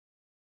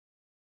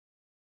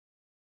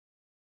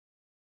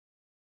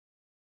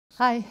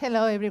Hi,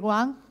 hello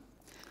everyone.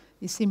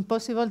 It's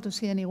impossible to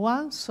see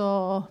anyone,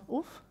 so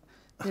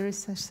there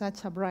is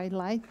such a bright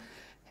light.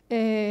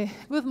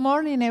 Good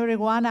morning,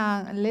 everyone,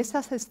 and let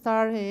us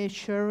start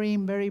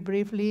sharing very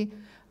briefly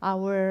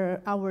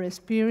our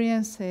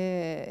experience,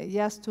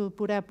 just to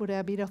put a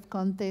bit of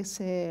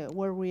context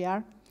where we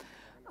are.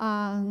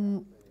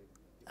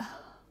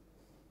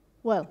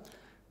 Well,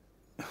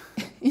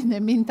 in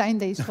the meantime,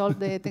 they solved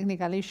the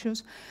technical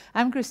issues.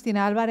 I'm Cristina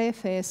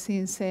Álvarez.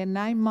 Since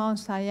 9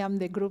 months, I am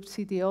the group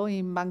CTO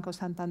in Banco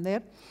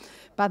Santander.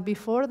 But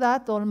before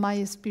that, all my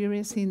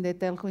experience in the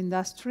telco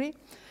industry.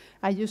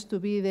 I used to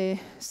be the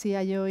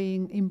CIO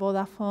in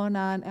Vodafone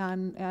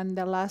and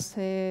the last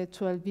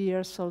 12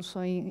 years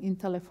also in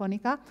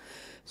Telefónica.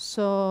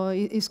 So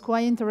it's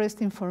quite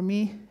interesting for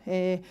me,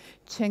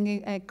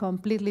 changing a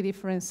completely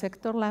different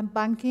sector like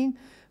banking,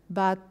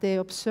 but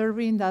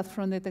observing that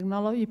from the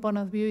technology point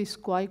of view is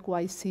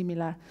quite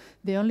similar.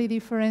 The only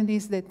difference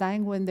is the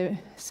time when the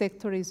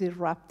sector is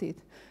disrupted.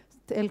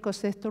 The telco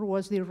sector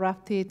was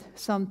disrupted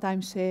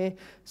sometimes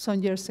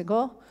some years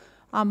ago,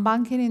 and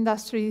banking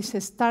industry is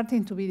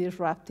starting to be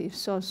disruptive.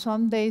 So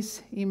some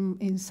days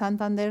in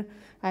Santander,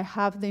 I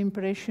have the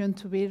impression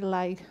to be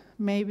like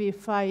maybe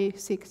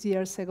 5-6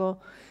 years ago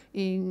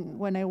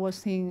when I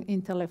was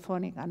in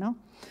Telefónica, no?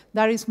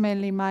 That is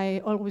mainly my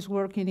always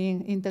working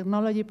in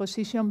technology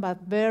position, but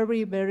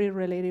very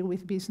related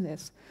with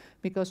business,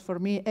 because for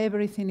me,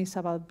 everything is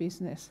about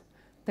business.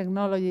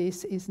 Technology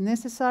is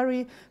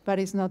necessary, but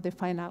it's not the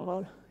final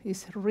goal.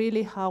 It's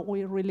really how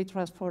we really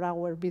transform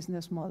our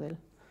business model.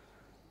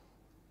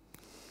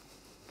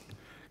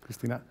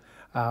 Cristina,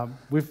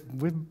 we've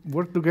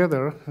worked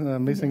together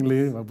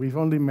amazingly. Yes. We've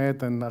only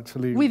met and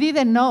actually... We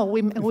didn't know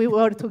we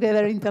were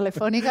together in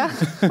Telefónica.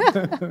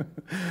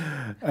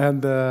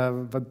 And,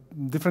 but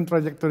different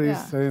trajectories,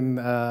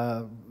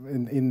 yeah,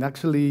 in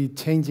actually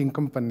changing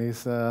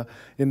companies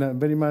in a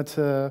very much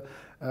a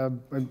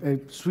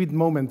sweet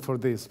moment for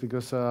this,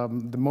 because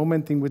the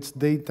moment in which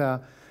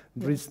data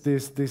reached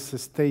this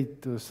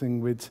status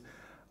in which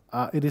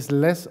it is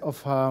less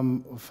of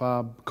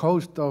a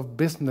cost of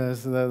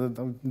business,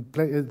 the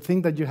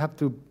thing that you have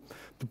to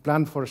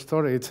plan for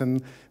storage,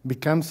 and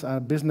becomes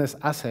a business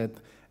asset.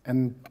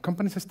 And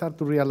companies start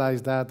to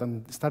realize that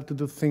and start to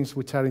do things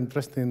which are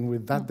interesting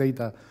with that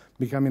data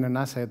becoming an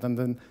asset, and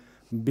then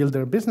build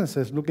their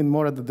businesses looking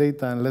more at the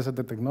data and less at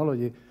the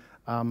technology.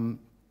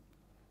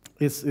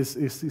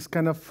 It's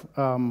kind of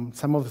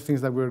some of the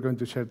things that we're going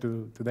to share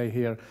today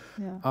here.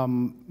 Yeah.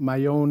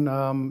 My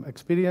own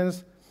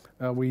experience.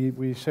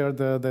 We shared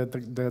the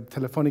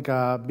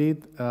Telefónica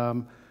bit.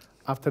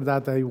 After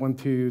that, I went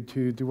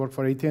to work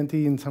for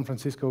AT&T in San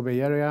Francisco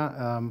Bay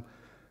Area,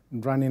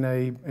 running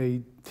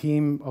a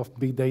team of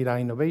big data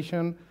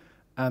innovation,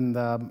 and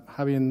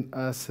having,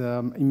 as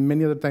in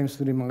many other times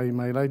during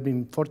my life,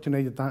 been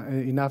fortunate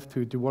enough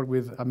to work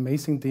with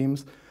amazing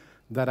teams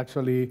that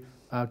actually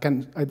are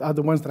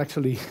the ones that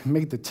actually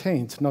make the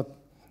change, not.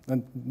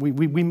 And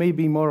we may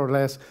be more or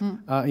less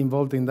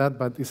involved in that,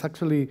 but it's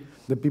actually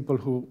the people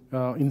who,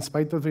 in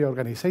spite of the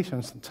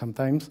organizations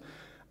sometimes,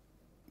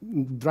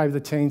 drive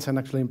the change and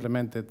actually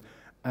implement it.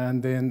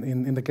 And then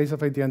in the case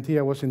of AT&T,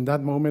 I was in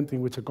that moment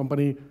in which a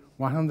company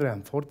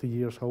 140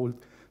 years old,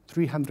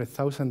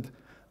 300,000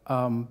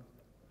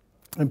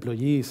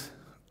 employees,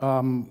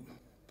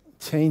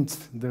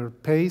 changed their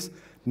pace,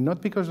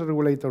 not because the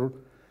regulator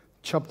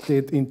chopped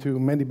it into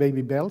many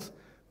baby bells,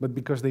 but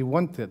because they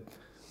wanted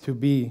to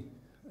be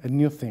a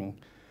new thing.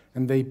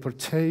 And they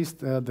purchased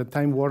the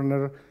Time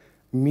Warner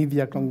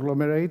media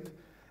conglomerate,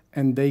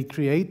 and they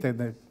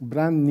created a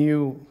brand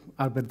new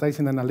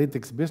advertising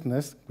analytics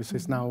business, which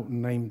is now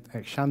named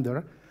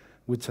Xandr,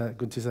 which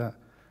is a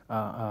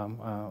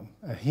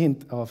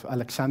hint of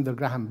Alexander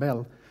Graham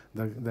Bell,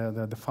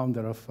 the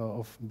founder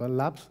of Bell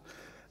Labs.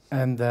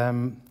 And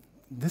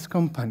this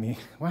company,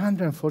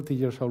 140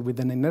 years old, with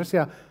an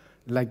inertia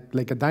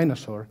like a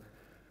dinosaur,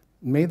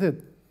 made a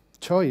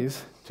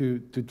choice to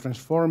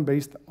transform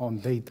based on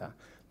data.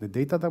 The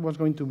data that was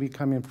going to be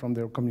coming from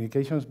their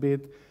communications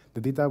bit, the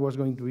data was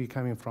going to be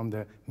coming from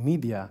the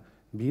media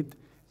bit,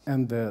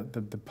 and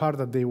the part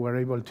that they were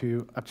able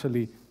to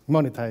actually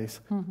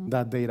monetize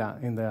that data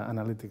in the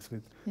analytics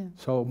bit. Yeah.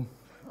 So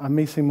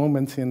amazing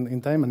moments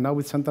in time, and now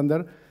with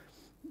Santander,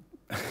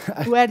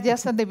 we are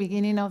just at the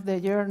beginning of the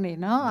journey,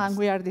 no? Yes. And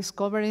we are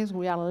discovering,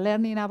 we are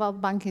learning about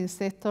banking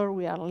sector,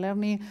 we are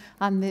learning,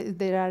 and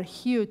there are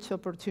huge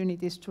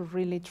opportunities to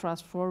really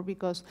transform,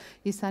 because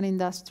it's an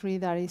industry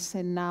that is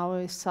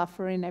now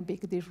suffering a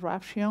big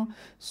disruption.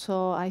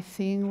 So I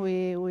think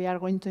we are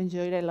going to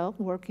enjoy it a lot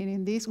working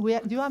in this.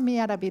 You and me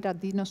are a bit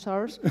of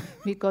dinosaurs,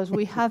 because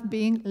we have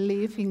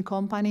lived in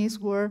companies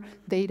where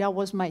data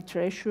was my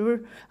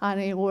treasure,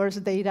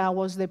 and data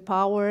was the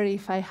power.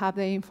 If I have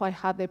the info, I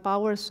have the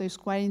power. So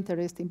it's quite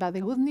interesting. But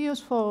the good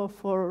news for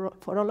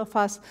all of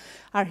us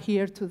are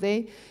here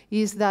today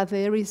is that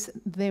there is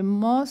the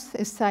most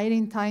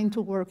exciting time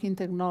to work in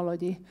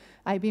technology.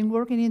 I've been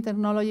working in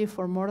technology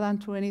for more than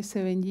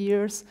 27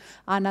 years,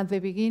 and at the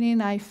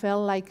beginning I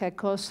felt like I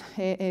caused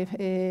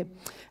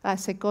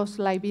as a cost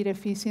like bit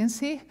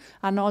efficiency,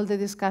 and all the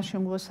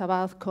discussion was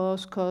about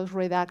cost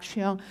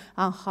reduction,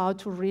 and how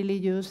to really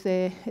use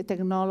the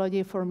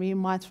technology for me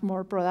much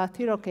more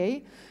productive.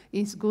 Okay,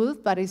 it's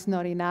good, but it's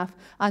not enough.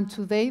 And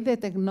today, the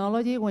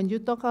technology, when you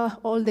talk about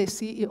all the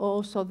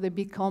CEOs of the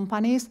big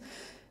companies,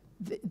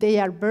 they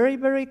are very,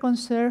 very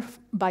concerned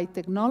by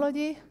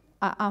technology.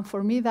 And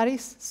for me, that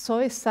is so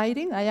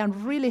exciting. I am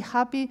really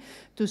happy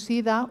to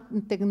see that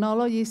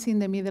technology is in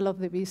the middle of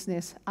the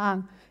business.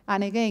 And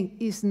again,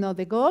 it's not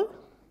the goal,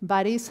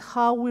 but it's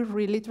how we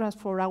really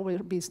transform our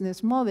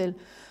business model.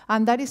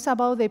 And that is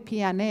about the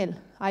P&L.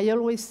 I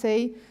always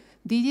say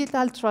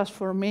digital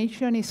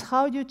transformation is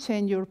how you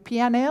change your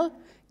P&L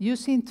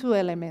using two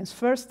elements.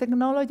 First,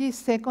 technology.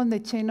 Second, the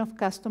chain of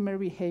customer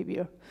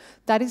behavior.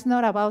 That is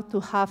not about to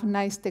have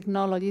nice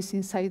technologies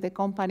inside the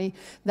company.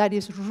 That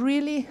is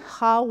really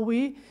how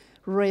we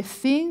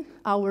rethink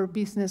our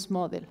business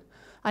model.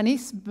 And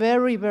it's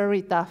very,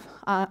 very tough.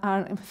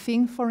 I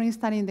think, for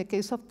instance, in the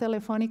case of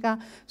Telefónica,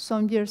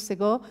 some years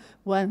ago,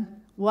 when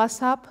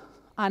WhatsApp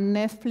and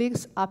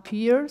Netflix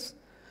appears,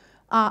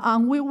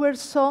 and we were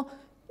so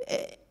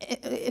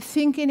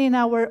thinking in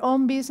our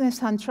own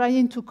business and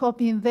trying to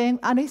copy them,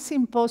 and it's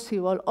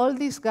impossible. All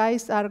these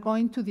guys are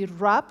going to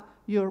disrupt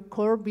your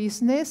core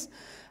business,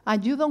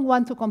 and you don't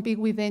want to compete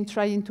with them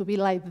trying to be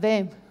like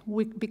them,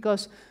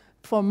 because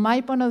from my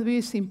point of view,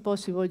 it's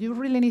impossible. You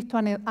really need to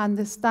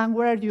understand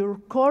where are your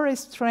core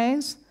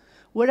strengths,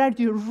 where are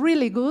you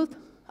really good,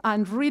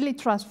 and really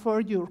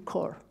transform your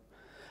core,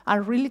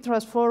 and really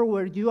transform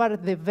where you are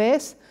the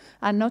best,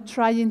 and not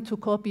trying to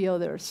copy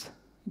others,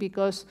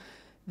 because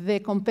the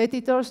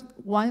competitors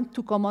want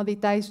to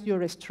commoditize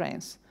your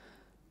strengths.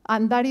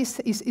 And that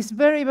is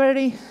very,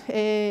 very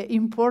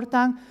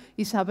important.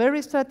 It's a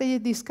very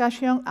strategic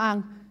discussion,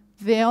 and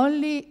the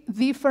only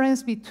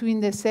difference between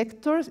the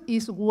sectors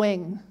is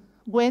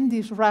when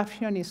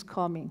disruption is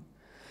coming.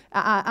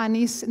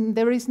 And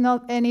there is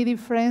not any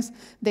difference,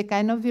 the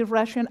kind of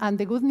disruption. And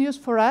the good news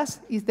for us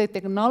is the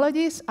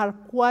technologies are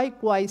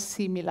quite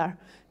similar.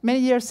 Many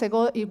years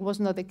ago, it was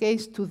not the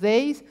case.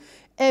 Today,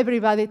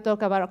 everybody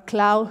talk about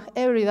cloud,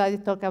 everybody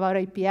talk about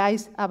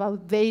APIs,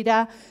 about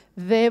data,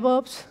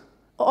 DevOps.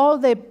 All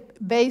the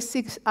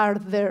basics are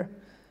there.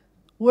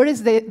 Where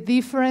is the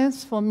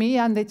difference for me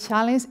and the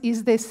challenge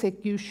is the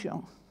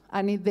execution.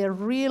 And the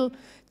real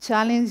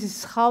challenge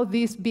is how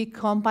these big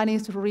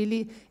companies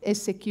really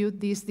execute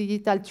this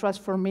digital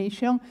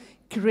transformation,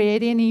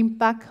 creating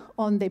impact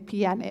on the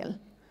P&L.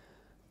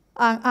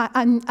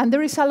 And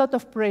there is a lot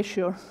of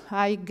pressure.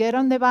 I get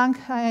on the bank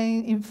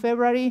in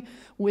February.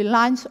 We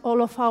launched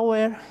all of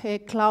our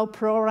cloud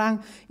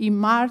program in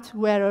March.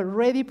 We're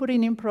already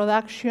putting in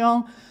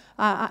production.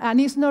 And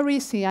it's not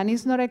easy, and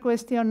it's not a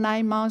question of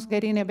 9 months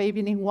getting a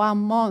baby in 1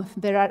 month.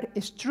 There are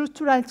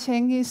structural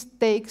changes,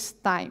 takes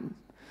time.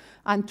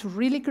 And to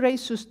really create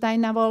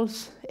sustainable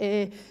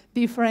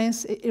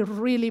difference,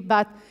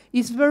 but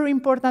it's very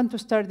important to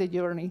start the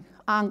journey.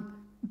 And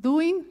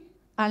doing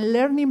and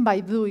learning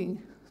by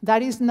doing.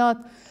 That is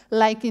not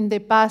like in the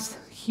past,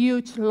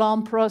 huge,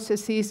 long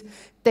processes,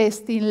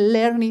 testing,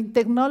 learning.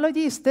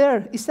 Technology is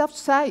there, it's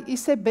outside,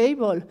 it's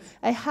available.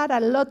 I had a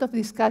lot of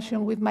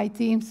discussion with my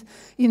teams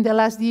in the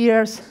last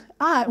years.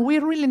 We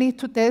really need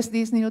to test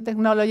this new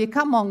technology.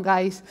 Come on,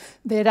 guys.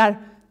 There are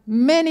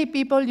many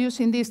people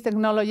using this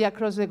technology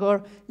across the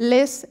board.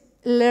 Let's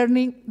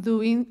learning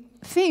doing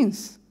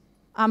things.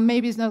 And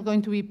maybe it's not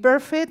going to be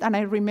perfect, and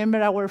I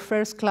remember our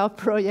first cloud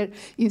project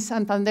in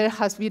Santander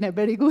has been a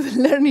very good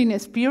learning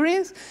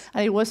experience,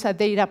 and it was a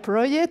data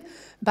project,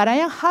 but I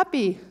am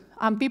happy.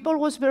 And people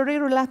was very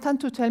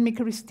reluctant to tell me,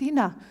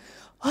 Cristina,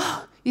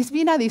 it's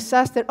been a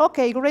disaster.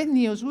 Okay, great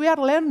news, we are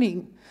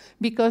learning,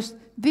 because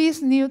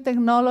these new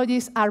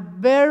technologies are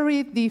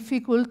very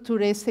difficult to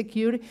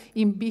execute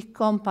in big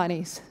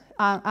companies.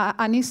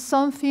 And it's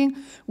something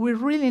we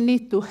really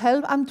need to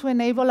help and to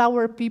enable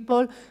our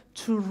people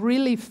to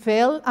really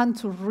fail and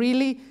to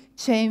really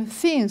change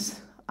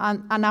things.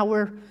 And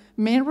our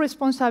main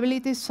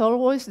responsibility is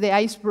always the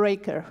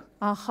icebreaker,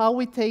 and how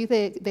we take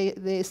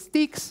the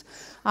sticks,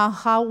 and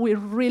how we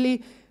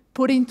really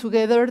putting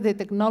together the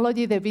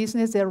technology, the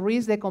business, the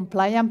risk, the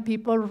compliant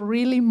people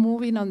really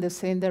moving on the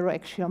same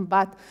direction.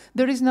 But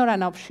there is not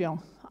an option.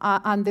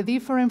 And the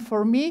difference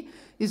for me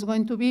is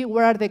going to be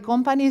where are the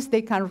companies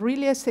they can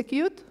really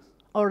execute,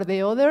 or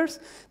the others,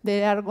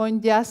 they are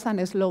going just on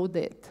a slow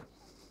death.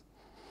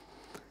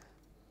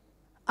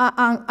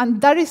 And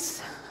that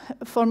is,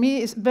 for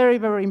me, is very,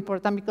 very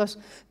important, because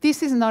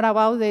this is not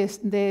about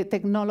the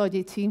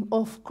technology team.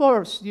 Of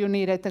course, you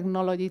need a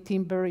technology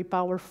team, very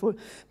powerful.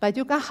 But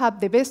you can have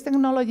the best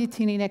technology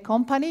team in a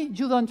company,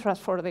 you don't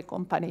transform the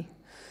company.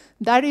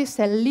 That is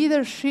a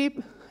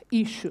leadership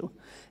issue.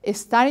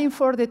 Starting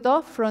for the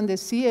top, from the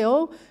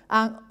CEO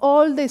and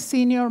all the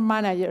senior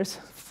managers,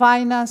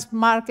 finance,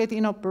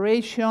 marketing,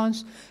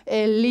 operations,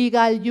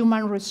 legal,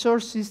 human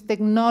resources,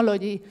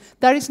 technology.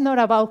 That is not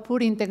about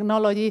putting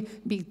technology,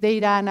 big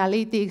data,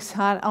 analytics,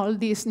 and all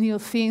these new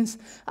things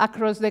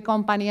across the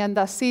company, and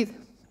that's it.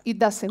 It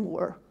doesn't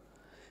work.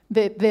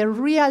 The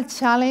real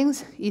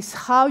challenge is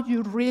how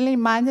you really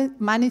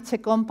manage a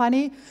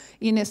company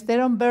in a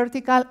sterile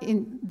vertical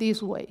in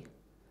this way.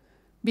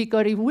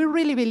 Because if we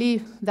really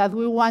believe that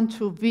we want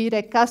to be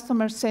a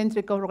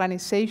customer-centric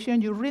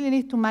organization, you really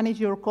need to manage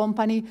your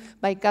company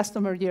by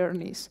customer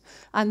journeys.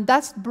 And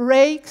that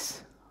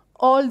breaks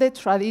all the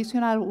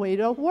traditional way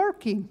of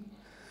working.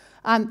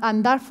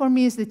 And that, for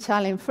me, is the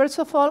challenge. First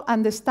of all,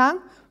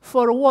 understand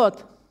for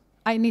what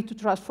I need to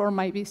transform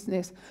my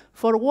business.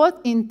 For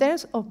what in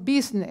terms of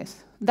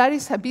business? That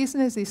is a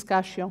business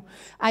discussion.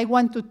 I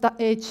want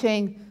to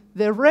change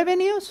the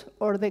revenues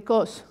or the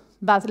cost.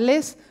 But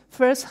let's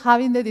first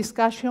having the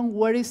discussion,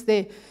 where is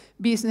the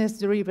business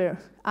driver?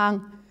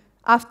 And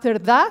after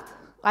that,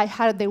 I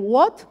had the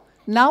what.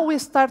 Now we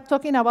start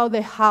talking about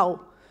the how.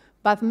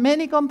 But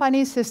many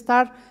companies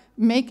start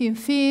making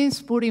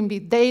things, putting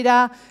big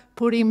data,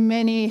 putting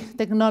many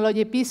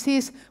technology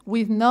pieces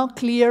with no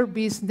clear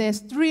business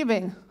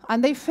driven.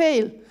 And they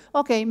fail.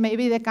 Okay,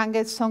 maybe they can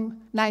get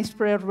some nice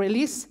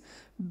pre-release,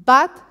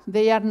 but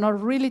they are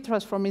not really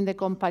transforming the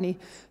company.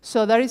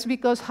 So that is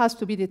because it has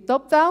to be the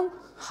top-down,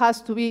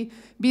 has to be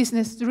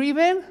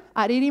business-driven,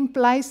 and it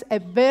implies a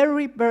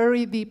very,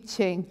 very deep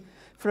change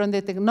from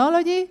the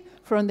technology,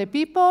 from the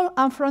people,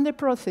 and from the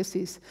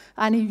processes.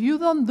 And if you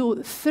don't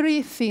do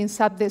three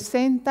things at the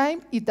same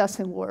time, it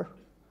doesn't work.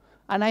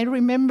 And I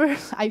remember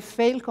I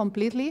failed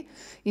completely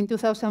in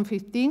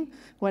 2015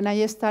 when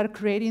I started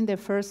creating the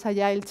first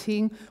agile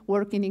team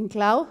working in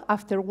cloud.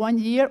 After 1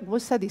 year, it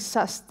was a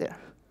disaster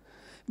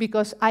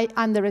because I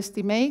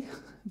underestimate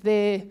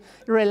the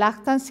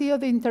reluctancy of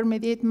the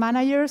intermediate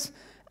managers.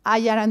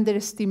 I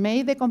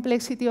underestimate the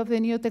complexity of the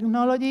new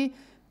technology,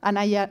 and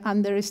I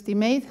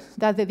underestimate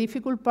that the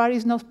difficult part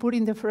is not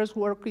putting the first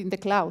work in the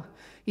cloud.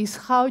 It's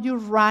how you're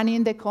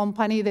running the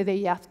company the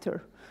day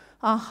after,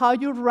 and how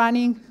you're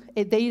running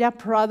a data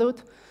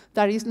product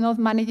that is not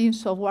managing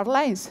software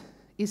lines.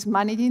 It's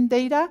managing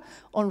data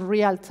on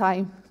real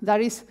time. That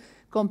is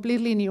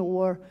completely new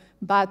world.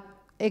 But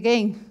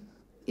again,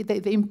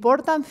 the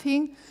important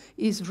thing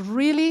is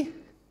really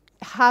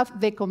have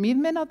the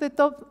commitment of the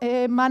top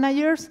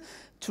managers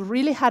to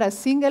really have a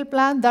single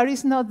plan. That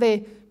is not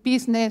the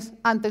business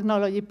and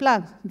technology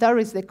plan. There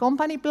is the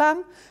company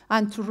plan,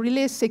 and to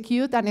really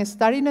execute and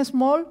starting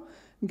small,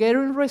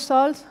 getting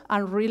results,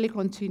 and really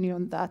continue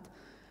on that.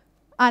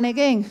 And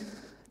again,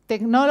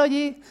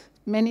 technology,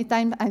 many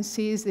times I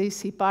see is the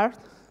easy part,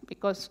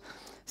 because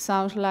it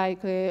sounds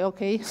like,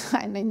 okay,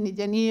 I'm an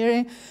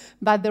engineer,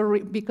 but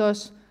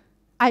because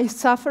I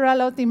suffer a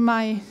lot in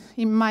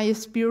my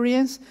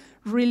experience,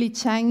 really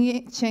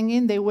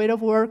changing the way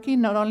of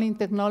working, not only in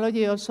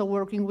technology, also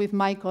working with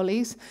my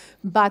colleagues,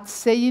 but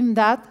saying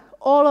that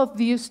all of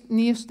these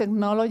new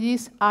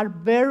technologies are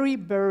very,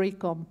 very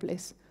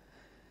complex.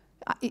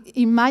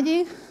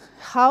 Imagine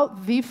how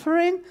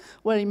different,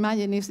 well,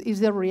 imagine is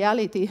the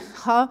reality,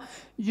 how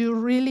you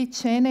really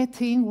change a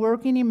team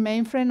working in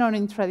mainframe or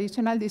in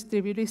traditional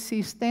distributed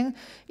system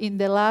in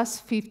the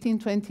last 15,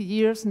 20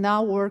 years,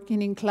 now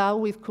working in cloud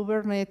with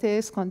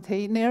Kubernetes,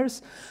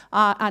 containers,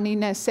 and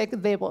in a Sec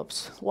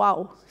DevOps.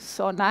 Wow,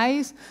 so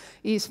nice,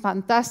 it's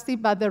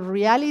fantastic, but the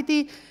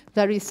reality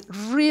that is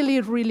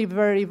really, really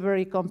very,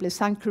 very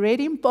complex. And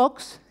creating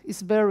POCs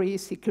is very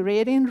easy.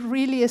 Creating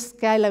really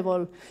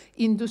scalable,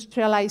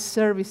 industrialized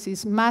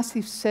services,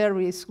 massive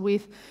service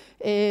with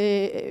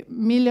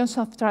millions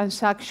of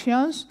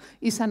transactions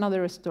is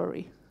another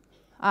story.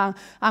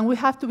 And we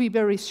have to be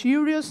very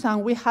serious,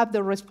 and we have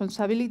the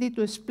responsibility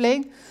to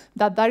explain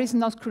that that is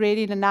not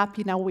creating an app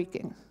in a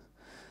weekend.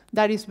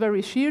 That is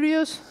very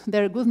serious.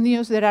 There are good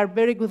news. There are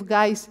very good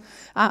guys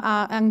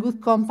and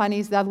good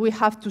companies that we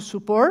have to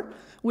support.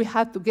 We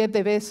have to get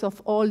the best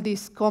of all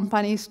these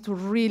companies to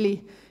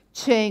really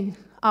change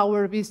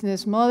our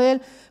business model.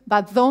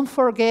 But don't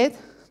forget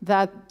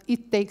that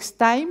it takes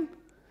time,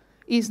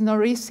 it's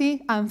not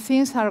easy, and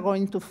things are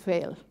going to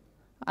fail.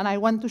 And I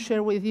want to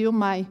share with you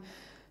my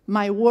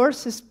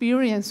worst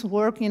experience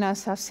working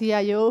as a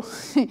CIO.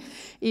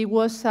 It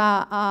was,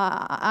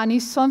 and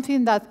it's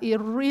something that it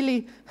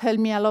really helped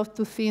me a lot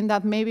to think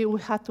that maybe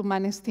we had to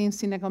manage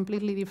things in a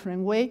completely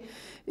different way.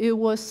 It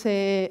was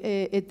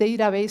a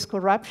database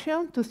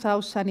corruption,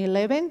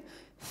 2011,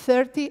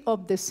 30th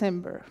of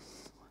December.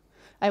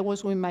 I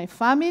was with my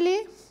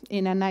family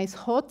in a nice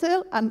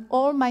hotel, and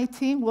all my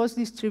team was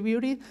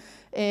distributed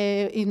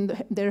in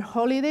their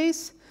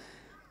holidays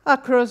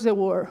across the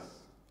world.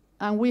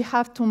 And we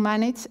have to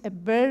manage a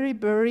very,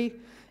 very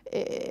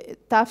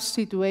tough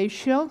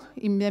situation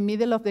in the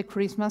middle of the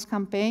Christmas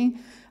campaign,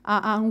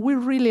 and we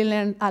really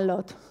learned a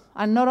lot.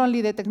 And not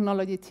only the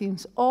technology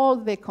teams, all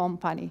the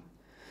company.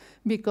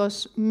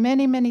 Because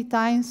many, many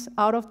times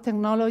out of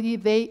technology,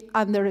 they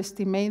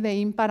underestimate the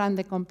impact and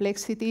the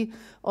complexity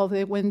of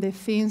when the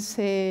things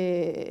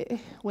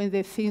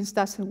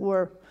doesn't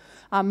work.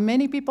 And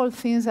many people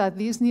think that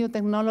this new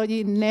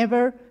technology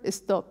never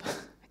stops.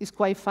 It's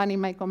quite funny,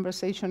 my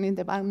conversation in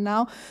the bank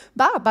now.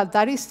 But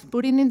that is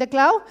putting in the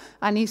cloud,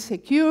 and it's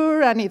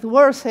secure, and it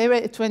works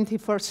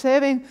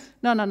 24/7.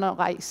 No,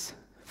 guys.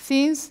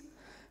 Things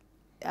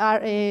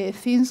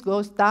things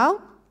goes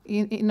down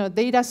in a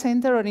data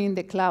center or in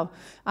the cloud.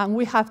 And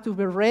we have to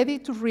be ready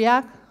to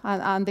react.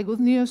 And the good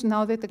news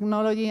now, the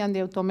technology and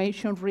the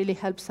automation really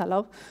helps a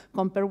lot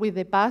compared with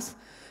the past.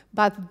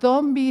 But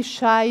don't be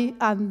shy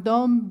and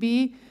don't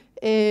be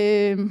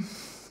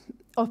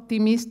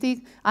optimistic,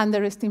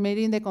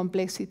 underestimating the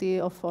complexity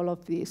of all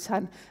of this.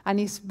 And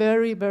it's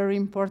very, very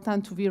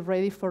important to be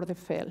ready for the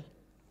fail.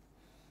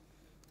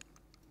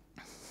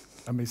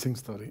 Amazing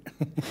story.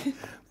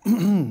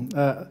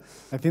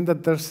 I think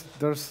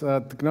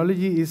that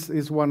technology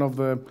is one of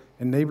the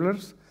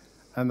enablers,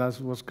 and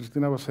as what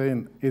Cristina was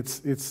saying,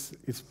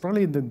 it's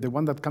probably the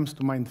one that comes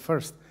to mind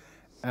first,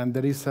 and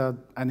there is an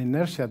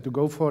inertia to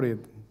go for it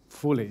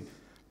fully.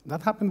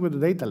 That happened with the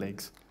data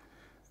lakes,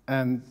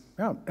 and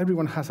yeah,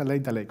 everyone has a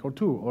data lake or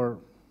two, or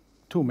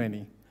too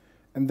many,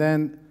 and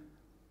then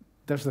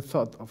there's the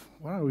thought of,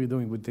 what are we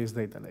doing with this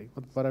data lake?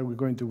 What are we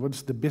going to,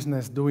 what's the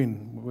business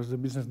doing? What's the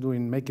business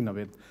doing making of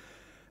it?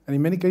 And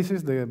in many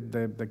cases,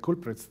 the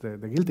culprits, the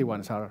guilty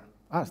ones are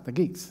us, the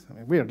geeks. I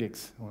mean, we are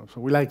geeks,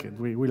 so we like it.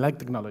 We like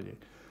technology.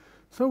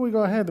 So we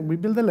go ahead and we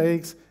build the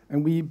lakes,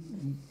 and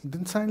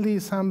then suddenly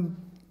some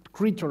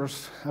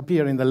creatures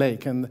appear in the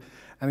lake. And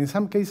in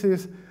some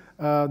cases,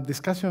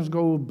 discussions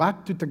go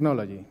back to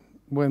technology,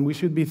 when we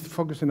should be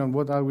focusing on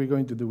what are we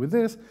going to do with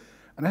this.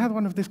 And I had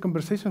one of these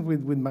conversations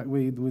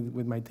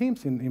with my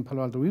teams in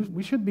Palo Alto.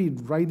 We should be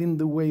riding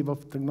the wave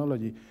of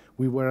technology.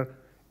 We were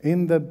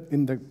in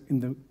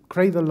the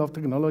cradle of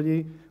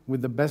technology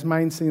with the best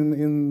minds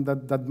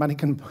that money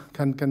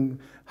can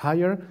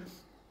hire.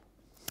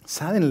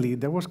 Suddenly,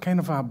 there was kind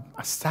of a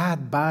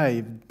sad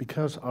vibe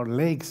because our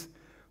lakes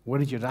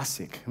were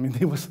Jurassic. I mean,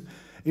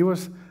 it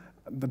was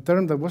the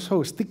term that was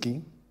so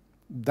sticky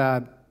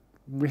that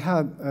we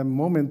had a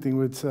moment in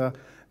which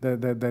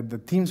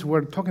the teams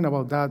were talking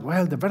about that.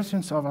 Well, the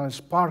versions of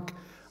Spark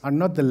are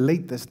not the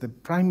latest, the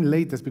prime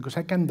latest, because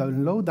I can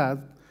download that,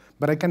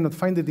 but I cannot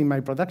find it in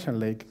my production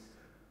lake.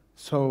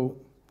 So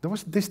there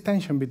was this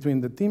tension between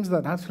the teams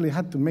that actually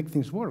had to make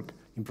things work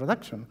in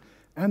production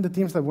and the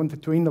teams that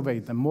wanted to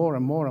innovate and more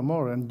and more and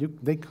more, and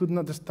they could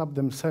not stop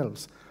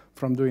themselves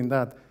from doing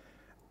that.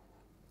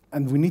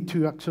 And we need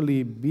to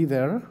actually be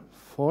there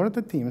for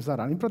the teams that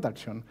are in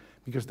production,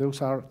 because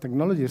those are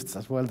technologists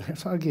as well,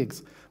 those are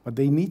geeks, but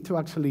they need to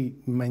actually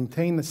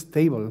maintain a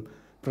stable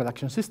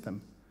production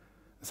system.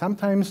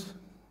 Sometimes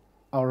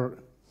our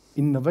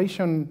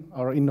innovation,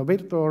 our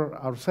innovator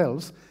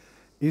ourselves,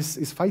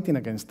 is fighting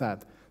against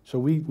that. So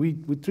we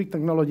treat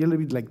technology a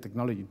little bit like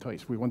technology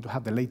toys. We want to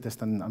have the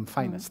latest and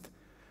finest.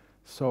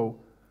 So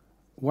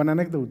one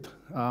anecdote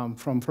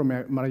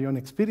from my own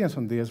experience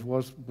on this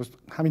was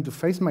having to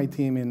face my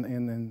team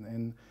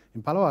in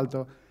Palo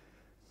Alto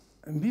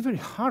and be very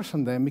harsh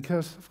on them,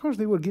 because, of course,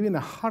 they were giving a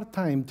hard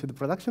time to the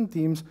production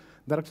teams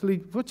that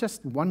actually were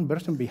just one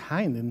version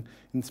behind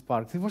in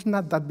Spark. It was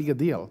not that big a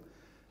deal.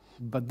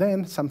 But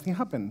then something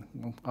happened.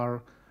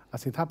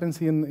 As it happens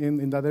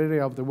in that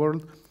area of the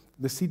world,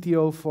 the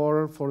CTO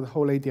for the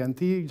whole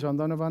AT&T, John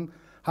Donovan,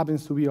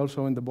 happens to be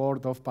also in the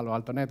board of Palo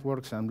Alto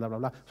Networks and blah, blah,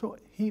 blah. So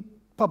he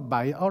popped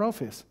by our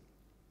office,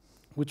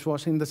 which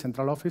was in the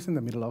central office in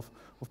the middle of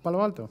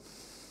Palo Alto.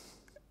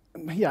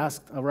 And he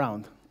asked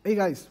around, hey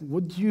guys,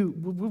 what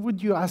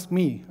would you ask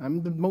me?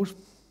 I'm the most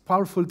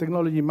powerful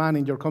technology man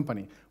in your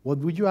company. What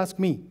would you ask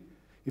me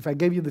if I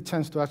gave you the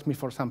chance to ask me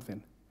for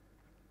something?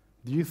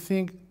 Do you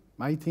think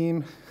my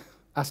team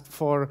asked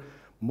for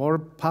more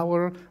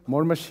power,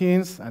 more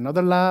machines,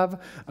 another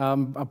lab,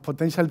 a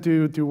potential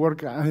to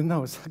work, I don't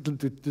know,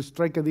 to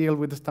strike a deal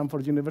with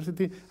Stanford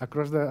University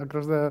across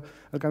the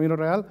El Camino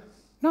Real?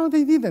 No,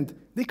 they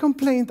didn't. They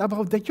complained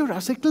about the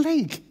Jurassic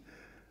Lake.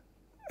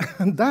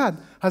 And that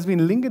has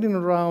been lingering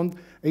around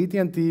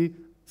AT&T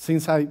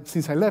since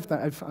I left.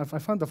 I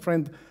found a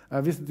friend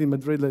visiting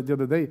Madrid the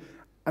other day,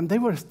 and there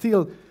were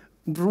still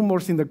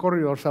rumors in the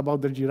corridors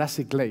about the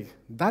Jurassic Lake.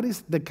 That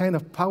is the kind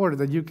of power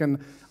that you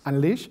can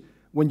unleash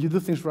when you do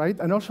things right,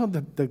 and also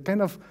the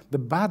kind of the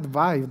bad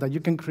vibe that you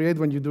can create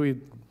when you do it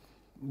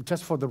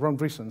just for the wrong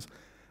reasons.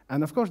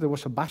 And of course, there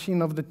was a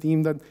bashing of the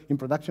team that in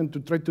production to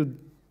try to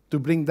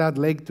bring that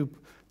lake to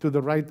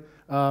the right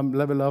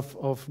level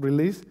of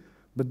release.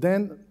 But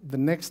then the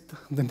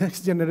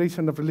next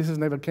generation of releases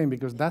never came,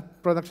 because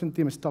that production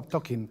team stopped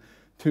talking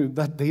to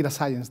that data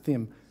science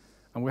team.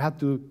 And we had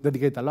to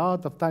dedicate a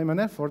lot of time and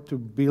effort to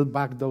build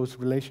back those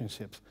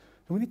relationships.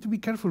 So we need to be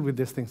careful with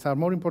these things. They are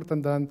more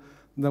important than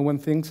when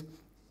things.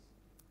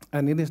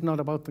 And it is not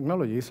about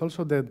technology. It's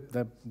also the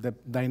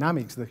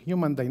dynamics, the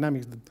human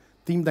dynamics, the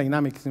team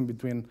dynamics in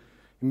between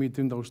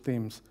those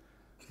teams,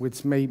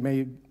 which you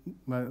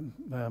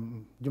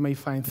may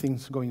find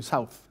things going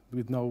south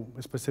with no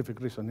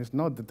specific reason. It's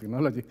not the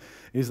technology,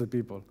 it's the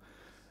people.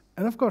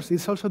 And of course,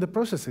 it's also the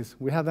processes.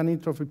 We had an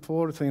intro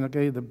before saying,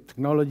 okay, the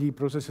technology,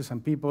 processes,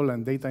 and people,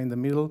 and data in the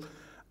middle.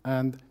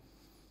 And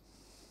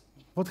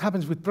what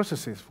happens with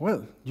processes?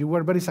 Well, you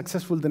were very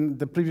successful in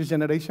the previous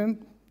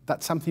generation.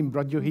 That something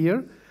brought you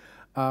here.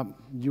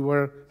 You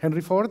were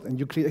Henry Ford, and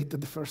you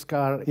created the first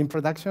car in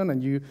production,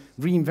 and you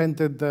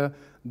reinvented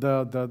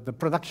the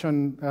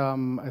production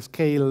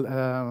scale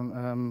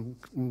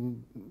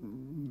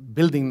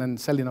building and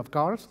selling of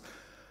cars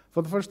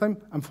for the first time.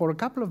 And for a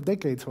couple of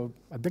decades, or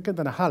a decade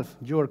and a half,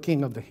 you are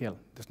king of the hill.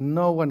 There's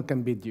no one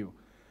can beat you.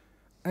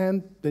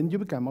 And then you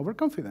become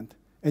overconfident.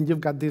 And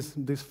you've got this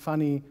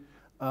funny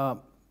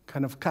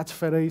kind of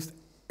catchphrase,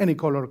 any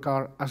color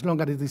car, as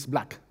long as it is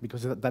black,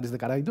 because that is the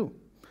car I do.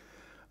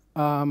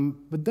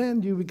 But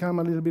then you become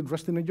a little bit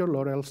resting on your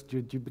laurels.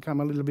 You become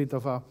a little bit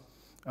of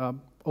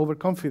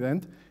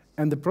overconfident.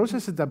 And the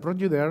processes that brought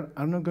you there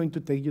are not going to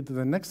take you to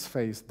the next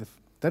phase.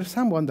 There's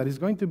someone that is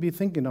going to be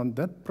thinking on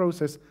that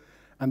process,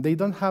 and they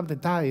don't have the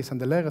ties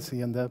and the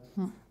legacy and the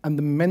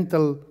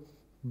mental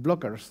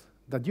blockers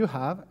that you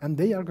have, and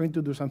they are going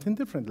to do something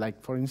different.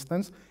 Like, for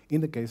instance, in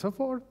the case of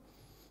Ford,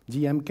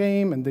 GM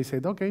came and they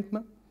said, okay,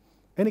 no,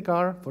 any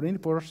car for any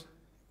purpose,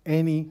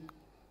 any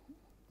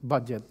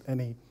budget,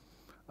 any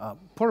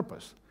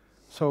purpose.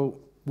 So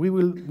we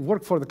will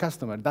work for the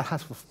customer. That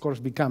has, of course,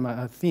 become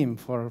a theme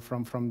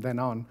from then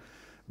on.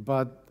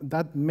 But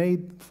that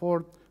made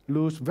Ford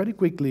lose very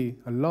quickly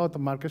a lot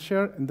of market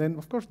share, and then,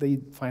 of course, they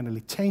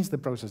finally changed the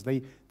process.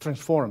 They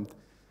transformed.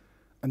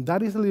 And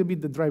that is a little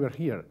bit the driver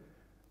here.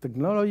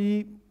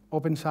 Technology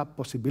opens up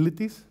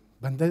possibilities,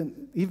 but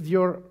then if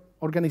your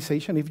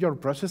organization, if your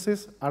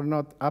processes are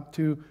not up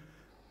to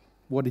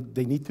what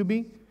they need to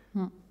be,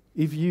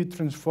 if you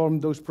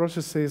transform those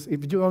processes,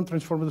 if you don't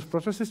transform those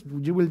processes,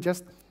 you will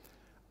just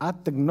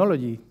add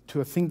technology to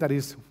a thing that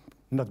is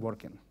not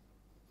working.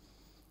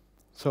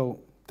 So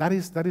that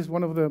is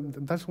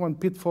that's one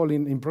pitfall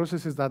in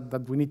processes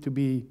that we need to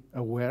be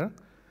aware.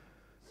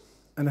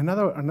 And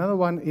another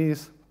one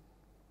is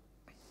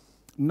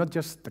not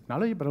just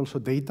technology, but also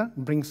data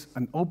brings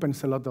and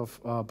opens a lot of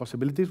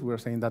possibilities. We were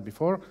saying that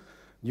before.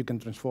 You can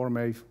transform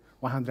a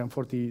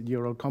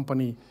 140-year-old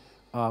company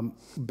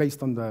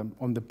based on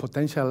the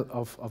potential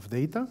of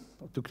data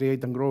to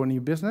create and grow a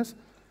new business.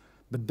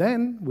 But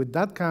then, with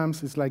that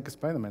comes, it's like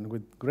Spider-Man,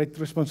 with great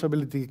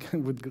responsibility,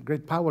 with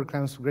great power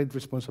comes great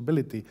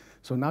responsibility.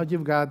 So now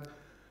you've got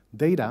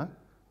data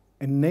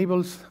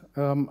enables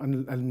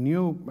a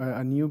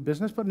new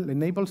business, but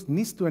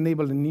needs to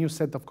enable a new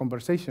set of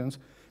conversations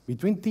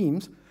between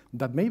teams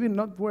that maybe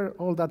not were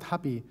all that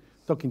happy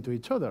talking to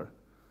each other.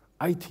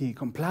 IT,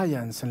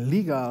 compliance, and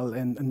legal,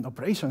 and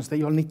operations,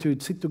 they all need to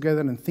sit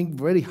together and think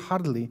very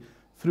hardly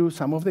through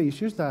some of the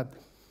issues that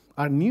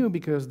are new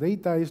because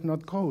data is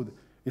not code.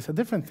 It's a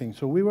different thing.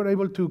 So we were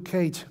able to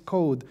cage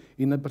code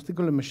in a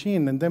particular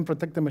machine and then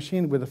protect the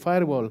machine with a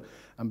firewall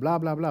and blah,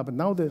 blah, blah. But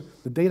now the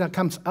data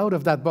comes out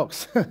of that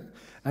box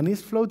and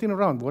is floating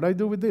around. What do I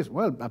do with this?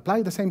 Well,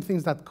 apply the same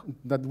things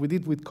that we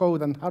did with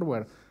code and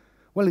hardware.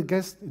 Well,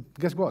 guess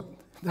what?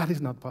 That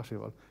is not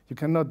possible. You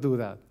cannot do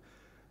that.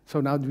 So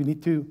now we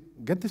need to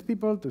get these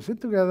people to sit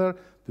together,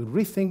 to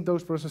rethink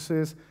those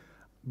processes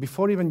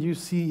before even you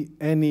see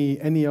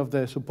any of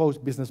the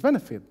supposed business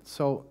benefit.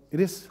 So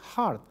it is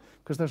hard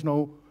because there's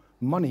no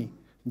money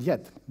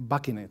yet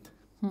backing it.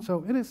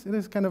 So it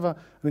is kind of an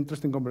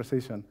interesting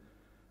conversation.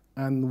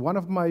 And one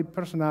of my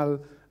personal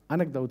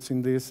anecdotes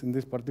in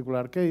this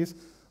particular case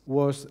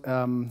was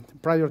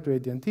prior to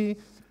AT&T,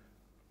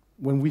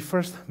 when we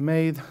first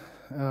made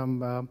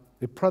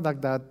a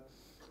product that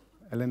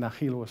Elena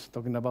Hill was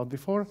talking about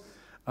before.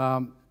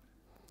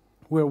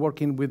 We were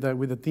working with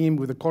a team,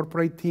 with a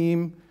corporate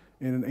team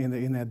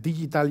in a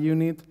digital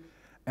unit,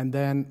 and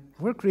then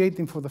we're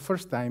creating for the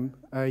first time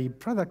a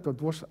product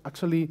that was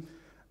actually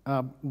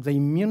the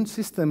immune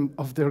system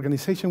of the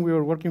organization we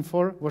were working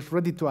for was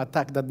ready to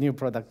attack that new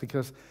product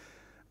because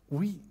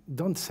we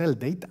don't sell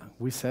data.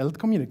 We sell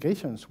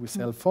communications. We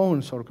sell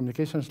phones or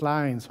communications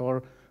lines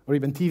or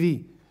even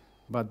TV.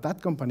 But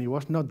that company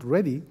was not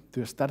ready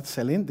to start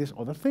selling this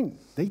other thing,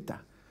 data.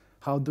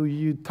 How do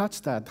you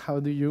touch that?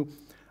 How do you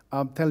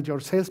tell your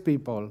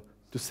salespeople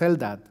to sell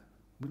that?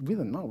 We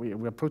don't know.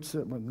 We approach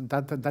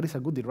that is a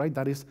goodie, right?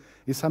 That is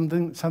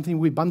something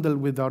we bundle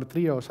with our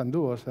trios and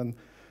duos, and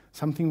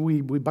something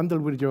we bundle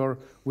with your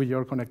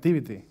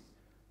connectivity.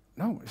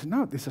 No, it's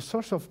not. It's a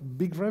source of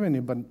big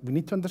revenue, but we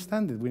need to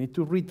understand it. We need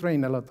to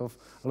retrain a lot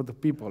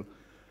of people.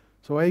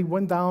 So I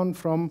went down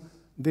from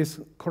this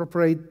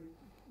corporate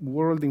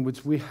world in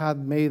which we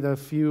had made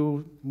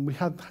we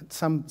had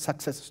some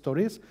success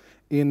stories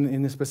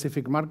in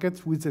specific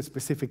markets with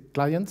specific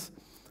clients,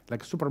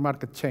 like a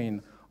supermarket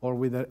chain, or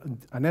with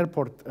an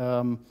airport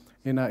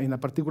in a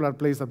particular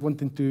place that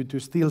wanted to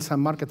steal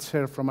some market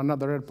share from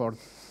another airport.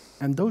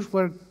 And those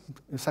were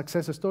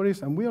success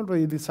stories, and we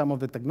already did some of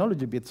the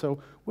technology bits, so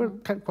we're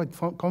quite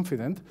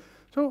confident.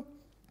 So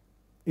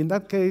in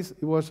that case,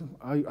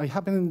 I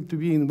happened to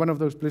be in one of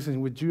those places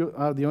in which you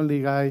are the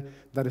only guy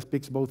that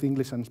speaks both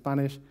English and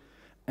Spanish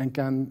and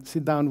can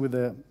sit down with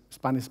a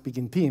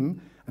Spanish-speaking team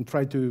and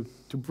try to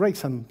break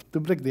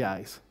the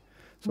ice.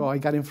 So I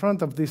got in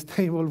front of this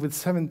table with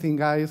 17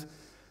 guys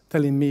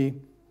telling me,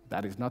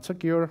 that is not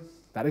secure,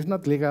 that is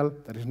not legal,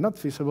 that is not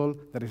feasible,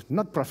 that is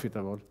not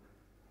profitable.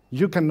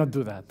 You cannot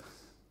do that.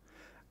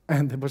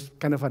 And it was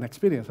kind of an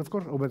experience. Of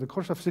course, over the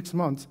course of 6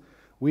 months,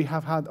 we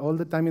have had all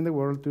the time in the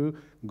world to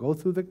go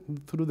through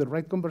the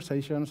right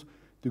conversations,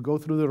 to go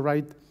through the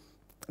right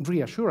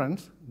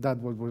reassurance that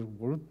what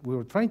we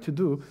were trying to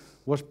do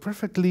was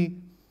perfectly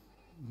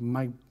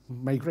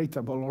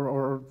migratable,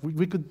 or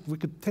we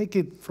could take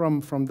it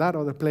from that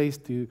other place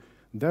to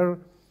their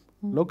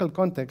local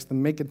context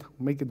and make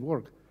it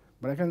work.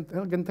 But I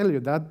can tell you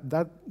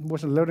that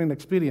was a learning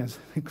experience.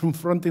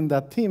 Confronting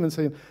that team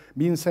and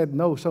being said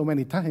no so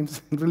many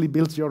times really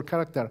builds your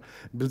character,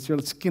 builds your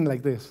skin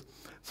like this.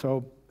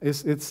 So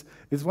it's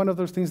one of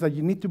those things that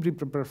you need to be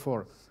prepared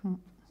for.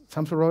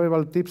 Some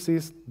survival tips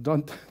is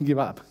don't give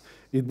up.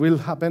 It will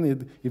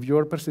happen if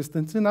you're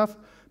persistent enough,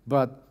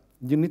 but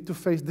you need to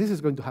face this is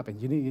going to happen.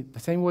 You need the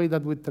same way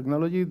that with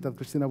technology that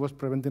Cristina was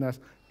preventing us,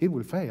 it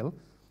will fail.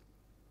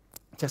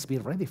 Just be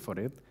ready for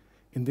it.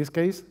 In this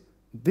case,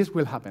 this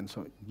will happen.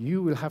 So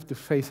you will have to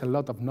face a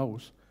lot of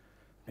no's,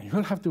 and you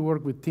will have to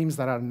work with teams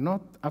that are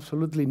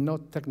absolutely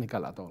not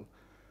technical at all.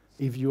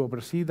 If you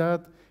oversee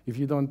that, if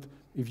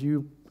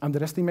you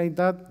underestimate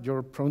that,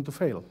 you're prone to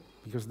fail,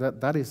 because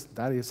that is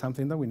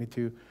something that we need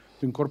to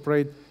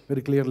incorporate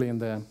very clearly in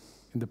the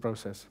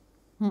process.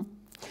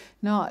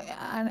 No,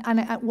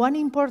 and one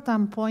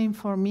important point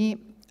for me,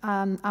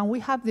 and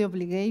we have the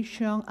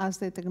obligation as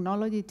the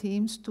technology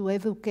teams to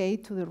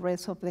educate to the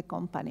rest of the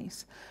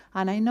companies.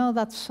 And I know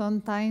that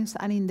sometimes,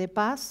 and in the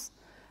past,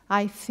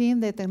 I think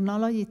the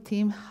technology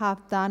team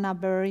have done a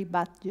very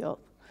bad job,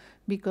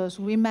 because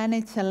we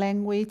manage a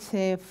language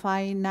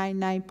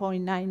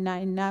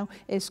 599.99 now,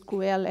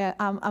 SQL,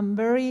 and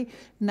very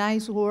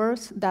nice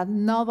words that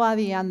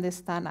nobody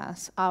understands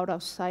us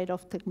outside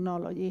of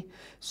technology.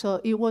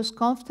 So it was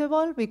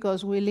comfortable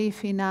because we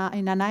live in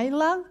an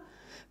island,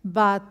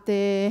 but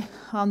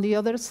on the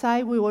other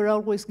side, we were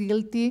always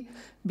guilty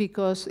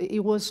because it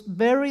was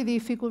very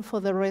difficult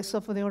for the rest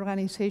of the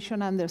organization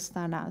to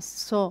understand us.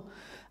 So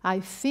I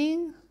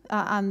think,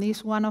 and this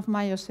is one of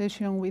my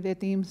obsessions with the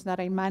teams that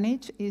I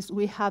manage, is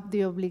we have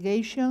the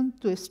obligation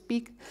to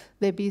speak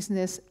the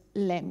business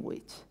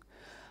language.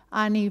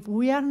 And if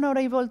we are not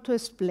able to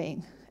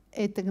explain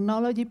a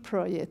technology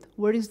project,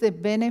 where is the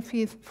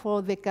benefit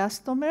for the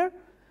customer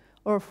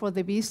or for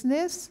the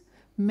business,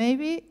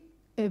 maybe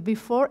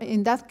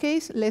in that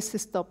case, let's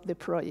stop the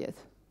project.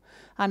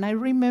 And I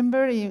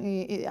remember,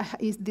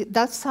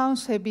 that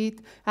sounds a bit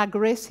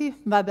aggressive,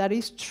 but that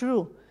is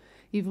true.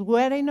 If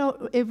we're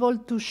not able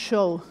to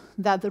show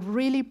that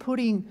really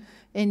putting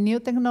a new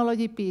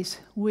technology piece,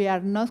 we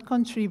are not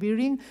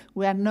contributing,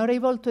 we are not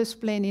able to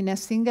explain in a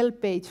single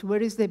page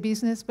where is the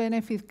business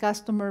benefit,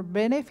 customer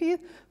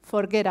benefit,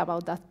 forget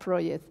about that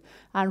project.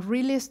 And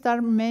really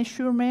start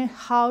measuring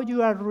how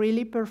you are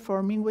really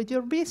performing with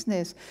your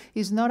business.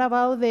 It's not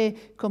about the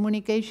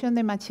communication,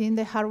 the machine,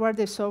 the hardware,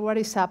 the software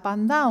is up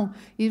and down.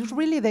 It's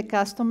really the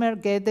customer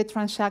get the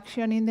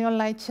transaction in the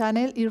online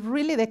channel. It's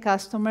really the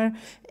customer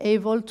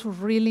able to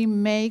really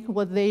make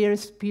what they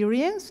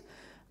experience.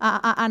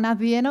 And at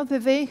the end of the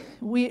day,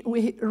 we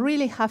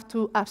really have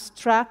to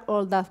abstract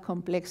all that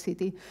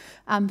complexity.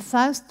 And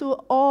thanks to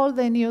all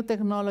the new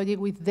technology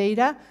with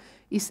data,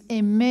 it's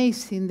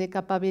amazing the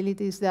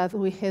capabilities that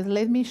we have.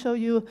 Let me show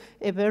you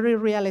a very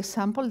real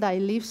example that I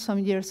lived some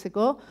years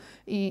ago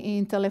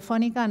in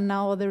Telefónica and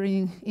now other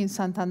in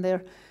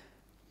Santander.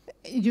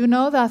 You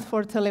know that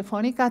for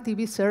Telefónica,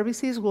 TV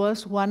services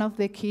was one of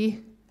the key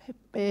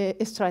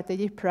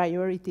strategic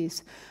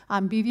priorities.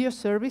 And video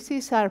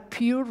services are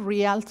pure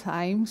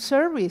real-time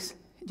service.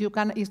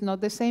 It's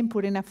not the same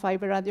putting a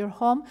fiber at your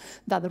home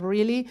that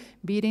really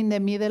being in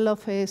the middle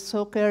of a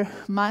soccer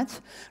match,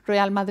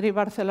 Real Madrid,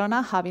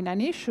 Barcelona, having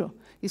an issue.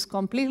 It's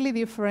completely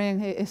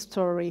different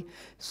story.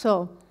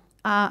 So,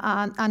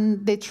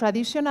 and the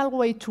traditional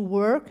way to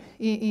work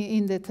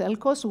in the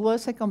telcos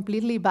was a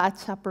completely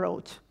batch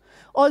approach.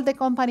 All the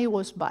company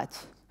was batch.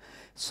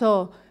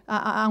 So,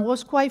 and it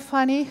was quite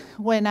funny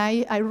when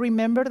I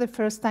remember the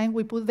first time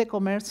we put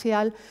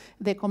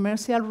the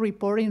commercial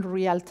report in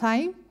real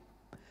time.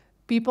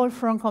 People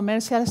from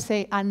commercial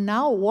say, and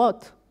now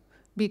what?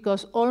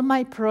 Because all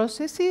my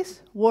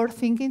processes were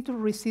thinking to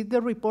receive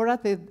the report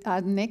at the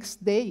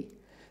next day.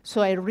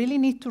 So I really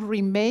need to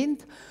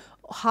reinvent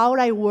how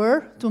I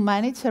work to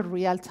manage a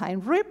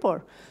real-time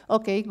report.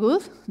 Okay,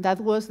 good. That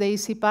was the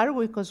easy part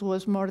because it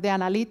was more the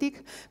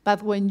analytic.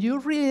 But when you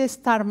really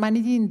start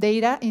managing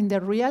data in the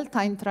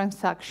real-time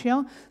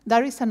transaction,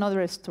 that is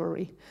another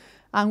story.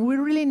 And we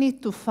really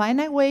need to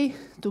find a way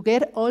to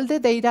get all the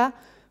data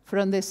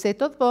from the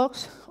set-top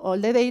box, all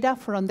the data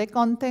from the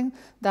content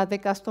that the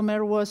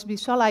customer was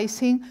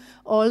visualizing,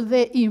 all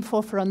the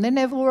info from the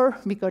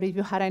network, because if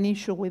you had an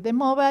issue with the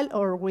mobile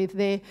or with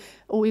the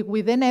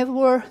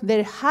network,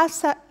 there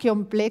has a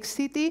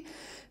complexity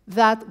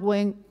that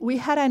when we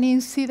had an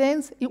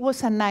incident, it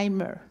was a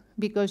nightmare,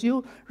 because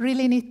you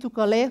really need to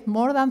collect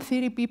more than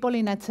 30 people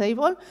in a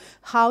table,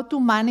 how to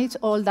manage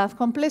all that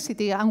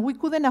complexity. And we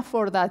couldn't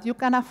afford that. You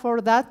can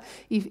afford that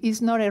if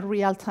it's not a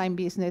real-time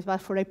business. But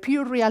for a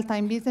pure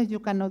real-time business, you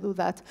cannot do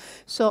that.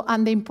 So,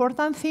 and the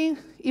important thing,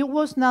 it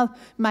was not,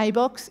 my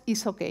box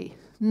is okay.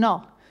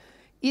 No.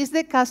 is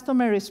the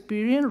customer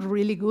experience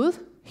really good?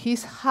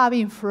 He's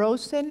having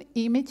frozen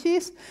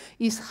images,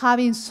 is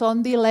having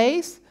some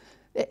delays,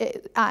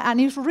 and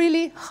it's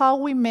really how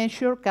we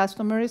measure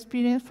customer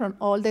experience from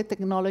all the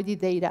technology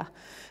data.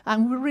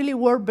 And we really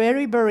worked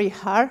very, very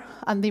hard,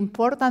 and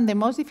the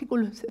most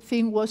difficult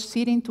thing was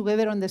sitting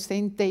together on the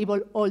same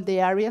table, all the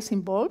areas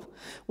involved,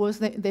 was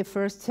the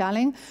first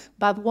challenge.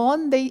 But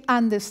when they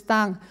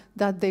understand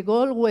that the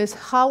goal was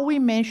how we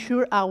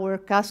measure our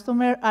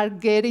customers are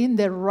getting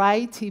the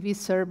right TV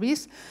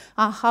service,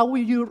 and how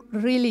we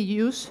really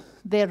use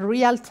the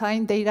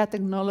real-time data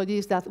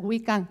technologies that we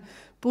can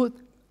put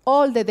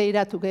all the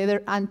data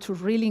together and to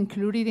really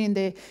include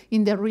it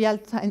in the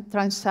real-time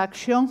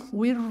transaction,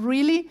 we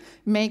really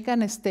make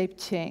a step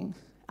change.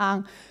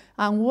 And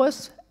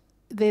was,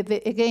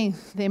 again,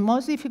 the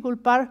most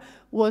difficult part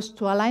was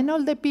to align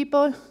all the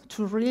people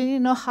to really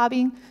not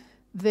having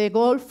the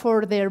goal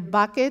for their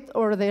bucket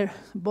or their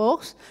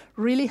box,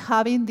 really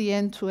having the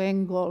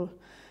end-to-end goal.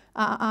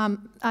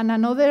 And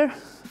another,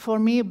 for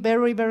me,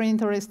 very, very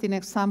interesting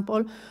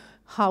example,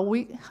 how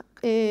we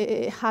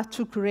had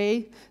to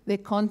create the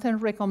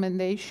content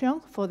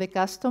recommendation for the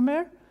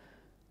customer.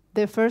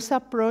 The first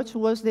approach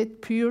was the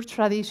pure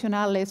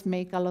traditional, let's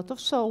make a lot of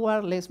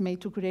software, let's make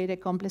to create a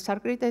complex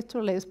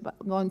architecture, let's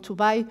go to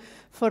buy,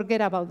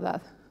 forget about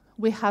that.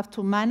 We have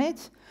to manage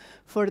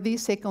for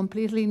this a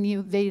completely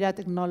new data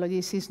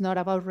technologies. It's not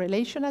about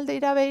relational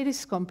database,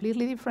 it's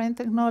completely different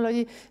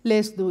technology,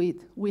 let's do it.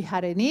 We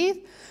had a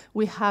need,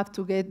 we have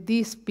to get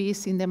this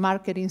piece in the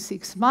market in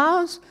 6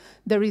 months,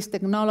 there is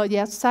technology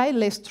outside,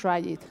 let's try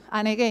it.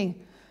 And again,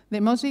 the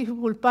most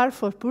difficult part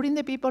for putting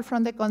the people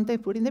from the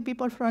content, putting the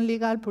people from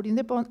legal, putting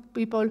the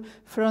people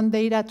from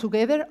data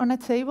together on a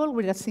table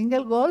with a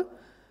single goal,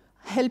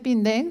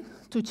 helping them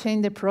to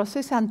change the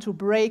process and to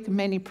break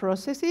many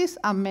processes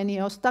and many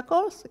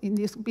obstacles. In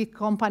these big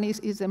companies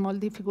is the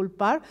most difficult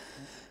part.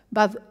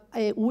 But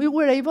we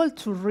were able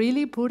to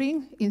really put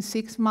in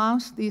 6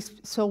 months this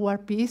software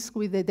piece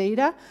with the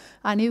data,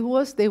 and it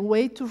was the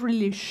way to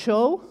really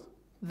show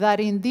that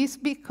in these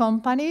big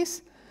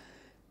companies,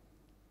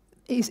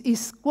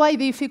 it's quite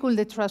difficult,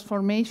 the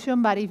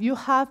transformation, but if you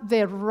have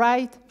the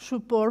right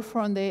support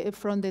from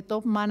the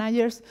top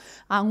managers,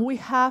 and we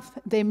have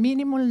the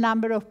minimum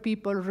number of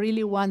people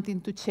really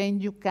wanting to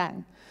change, you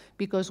can.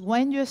 Because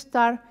when you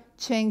start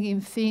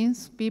changing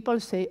things, people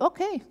say,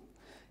 okay.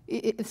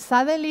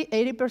 Suddenly,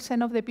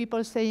 80% of the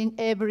people saying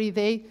every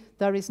day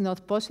that is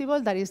not possible.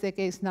 That is the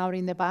case now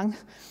in the bank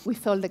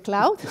with all the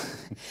cloud.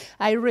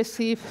 I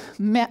receive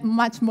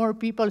much more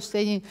people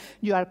saying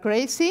you are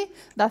crazy,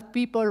 that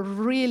people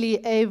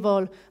really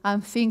able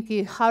and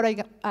thinking how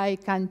I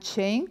can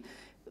change.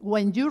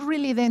 When you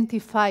really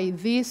identify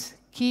this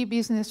key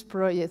business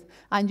project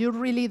and you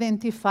really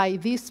identify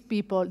these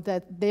people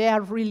that they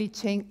are really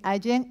change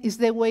agent, is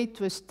the way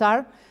to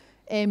start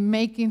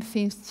making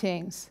things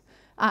change.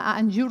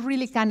 And you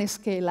really can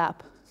scale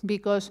up,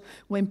 because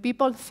when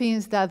people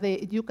think that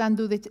you can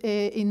do it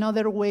in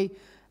another way,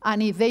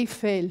 and if they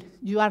fail,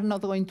 you are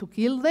not going to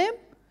kill them,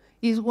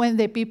 is when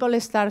the people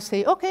start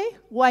saying, okay,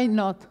 why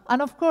not?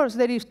 And of course,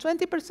 there is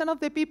 20%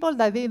 of the people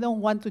that they don't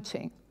want to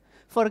change.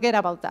 Forget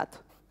about that.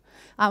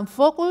 And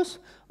focus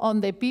on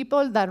the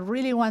people that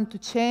really want to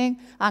change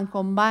and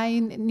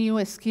combine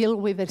new skill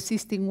with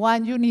existing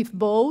one. You need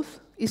both.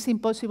 It's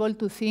impossible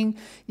to think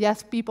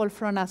just people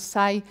from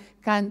outside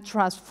can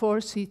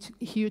transform such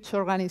huge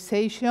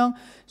organization.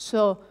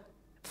 So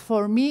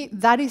for me,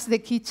 that is the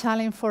key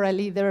challenge for a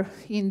leader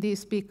in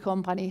this big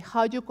company.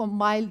 How you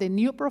combine the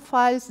new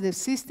profiles, the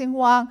existing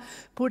one,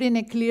 put in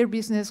a clear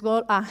business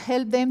goal, and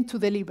help them to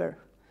deliver.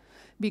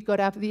 Because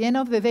at the end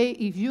of the day,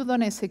 if you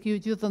don't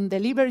execute, you don't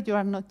deliver, you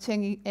are not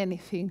changing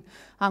anything.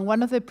 And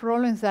one of the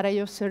problems that I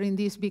observe in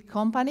these big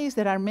companies,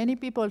 there are many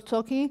people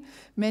talking,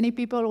 many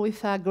people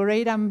with a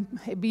great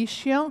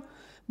vision,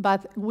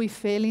 but we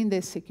fail in the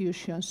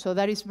execution. So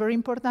that is very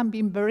important,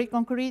 being very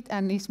concrete,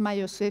 and it's my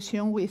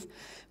obsession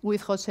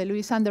with Jose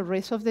Luis and the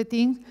rest of the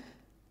team.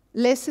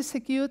 Let's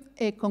execute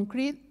a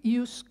concrete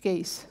use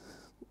case.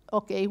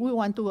 Okay, we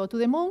want to go to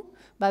the moon,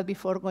 but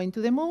before going to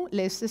the moon,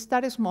 let's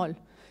start small.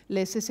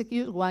 Let's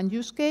execute one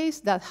use case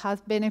that has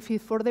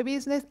benefit for the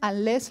business,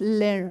 and let's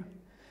learn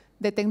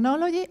the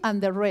technology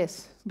and the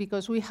rest,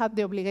 because we have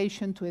the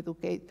obligation to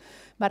educate.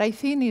 But I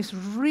think it's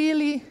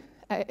really,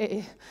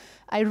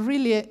 I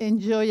really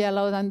enjoy a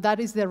lot, and that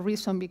is the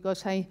reason,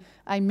 because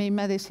I made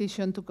my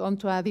decision to come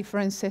to a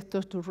different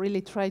sector to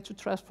really try to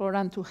transform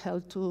and to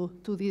help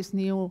to this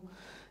new,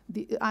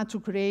 to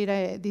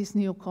create this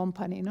new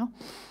company, no?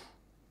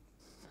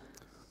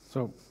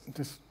 So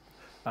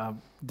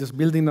just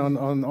building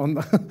on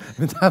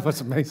that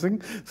was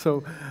amazing.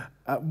 So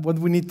what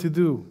we need to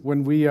do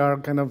when we are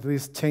kind of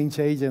these change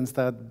agents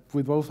that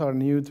we both are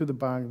new to the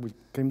bank, we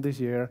came this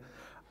year,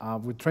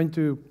 we're trying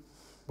to,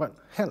 well,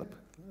 help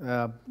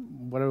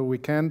whatever we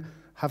can,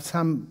 have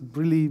some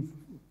really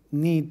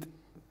neat,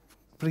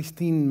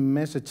 pristine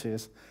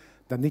messages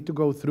that need to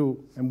go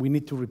through, and we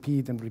need to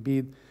repeat and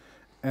repeat.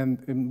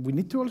 And we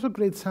need to also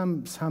create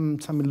some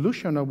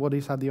illusion of what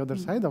is at the other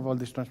side of all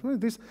this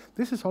transformation.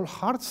 This is all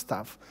hard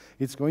stuff.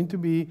 It's going to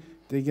be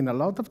taking a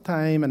lot of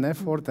time and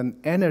effort and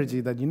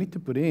energy that you need to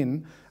put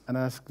in. And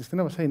as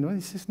Cristina was saying, well,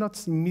 this is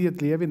not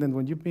immediately evident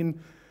when you've been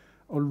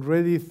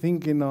already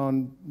thinking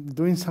on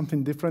doing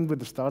something different with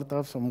the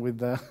startups and with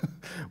the,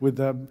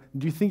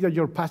 do you think that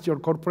you're past your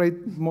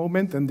corporate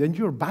moment and then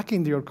you're back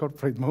into your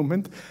corporate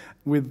moment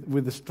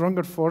with a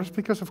stronger force?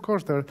 Because of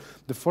course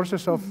the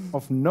forces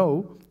of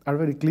no are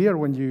very clear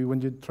when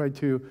you try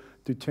to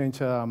change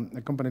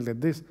a company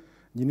like this.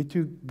 You need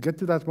to get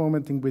to that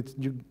moment in which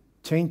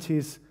change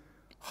is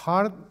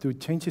hard to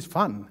change is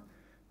fun.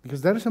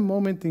 Because there is a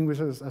moment in which,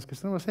 as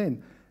Cristina was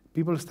saying,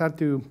 people start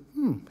to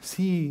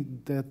see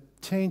that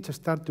change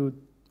start to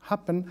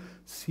happen,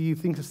 see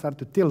things start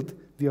to tilt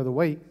the other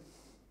way.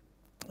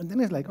 And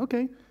then it's like,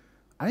 okay,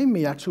 I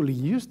may actually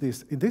use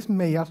this. This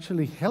may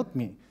actually help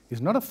me.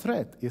 It's not a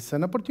threat. It's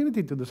an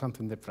opportunity to do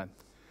something different.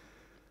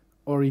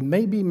 Or it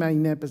may be my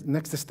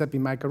next step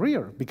in my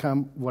career,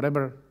 become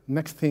whatever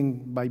next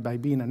thing by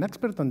being an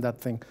expert on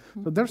that thing.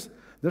 So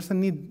there's a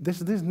need,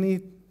 this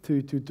need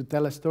to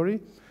tell a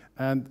story.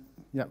 And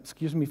yeah,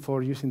 excuse me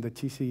for using the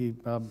cheesy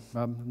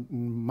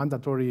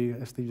mandatory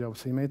Steve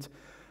Jobs image.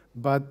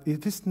 But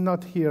it is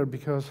not here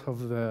because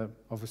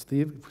of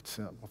Steve, which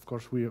of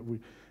course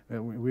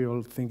we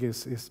all think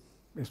is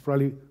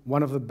probably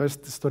one of the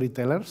best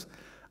storytellers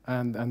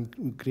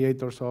and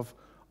creators of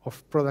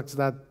products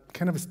that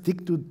kind of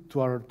stick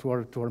to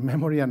our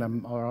memory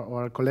and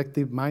our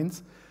collective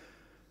minds.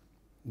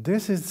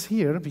 This is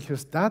here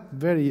because that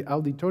very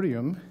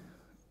auditorium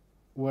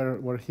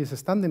where he's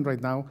standing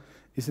right now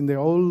is in the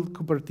old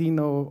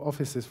Cupertino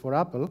offices for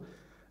Apple.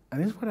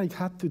 And it's where I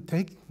had to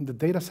take the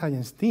data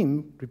science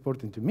team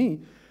reporting to me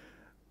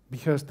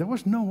because there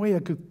was no way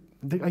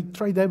I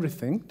tried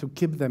everything to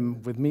keep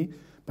them with me,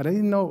 but I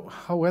didn't know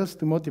how else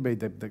to motivate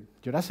them. The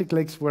Jurassic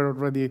Lakes were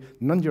already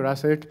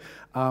non-Jurassic.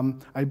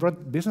 I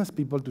brought business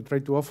people to try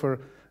to offer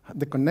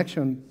the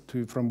connection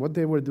from what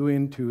they were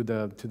doing to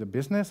the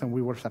business, and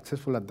we were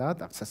successful at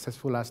that, as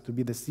successful as to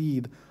be the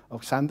seed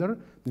of Xander,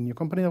 the new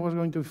company that was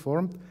going to be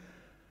formed.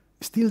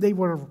 Still, they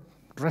were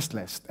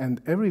restless,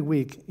 and every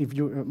week, if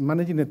you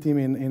managing a team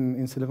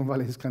in Silicon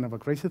Valley is kind of a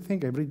crazy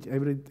thing.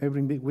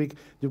 Every big week,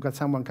 you've got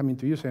someone coming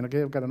to you saying,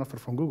 "Okay, I've got an offer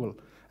from Google,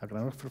 I've got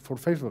an offer for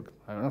Facebook,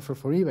 I've got an offer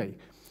for eBay."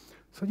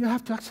 So you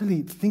have to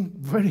actually think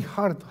very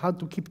hard how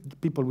to keep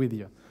people with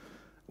you.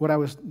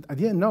 I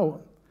didn't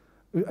know,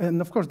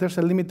 and of course, there's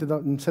a limited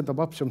set of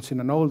options in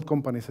an old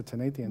company such as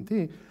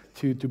AT&T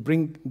to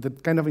bring the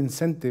kind of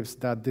incentives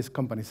that these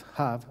companies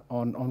have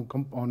on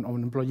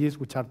employees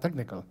which are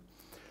technical.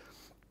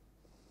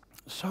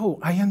 So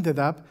I ended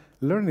up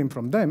learning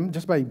from them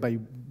just by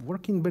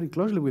working very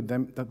closely with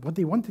them that what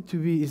they wanted to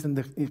be is in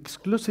the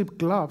exclusive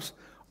clubs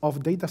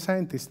of data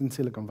scientists in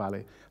Silicon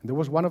Valley. And there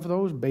was one of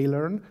those,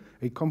 Baylearn,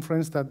 a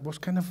conference that was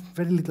kind of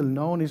very little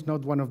known. It's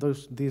not one of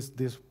these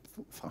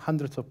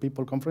hundreds of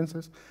people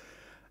conferences.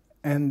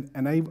 And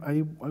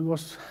I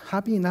was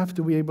happy enough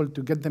to be able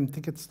to get them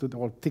tickets to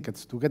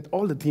get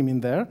all the team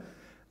in there.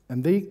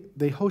 And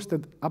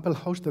Apple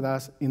hosted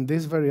us in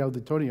this very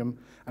auditorium,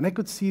 and I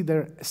could see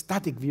their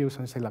static views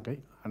and say, okay,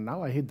 and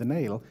now I hit the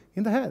nail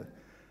in the head.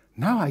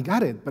 Now I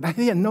got it, but I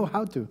didn't know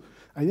how to.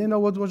 I didn't know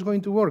what was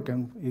going to work,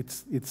 and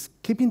it's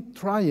keeping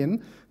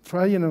trying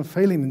and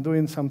failing and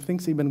doing some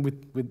things even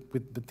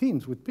with the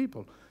teams, with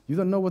people. You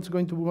don't know what's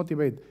going to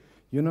motivate.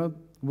 You know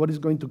what is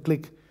going to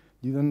click.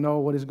 You don't know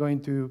what is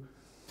going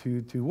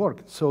to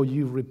work. So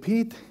you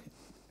repeat,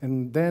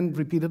 and then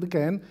repeat it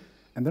again,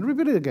 and then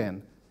repeat it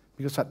again.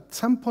 Because at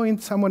some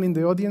point, someone in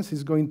the audience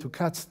is going to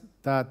catch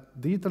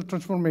that digital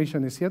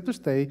transformation is here to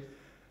stay,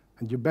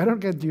 and you better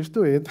get used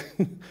to it.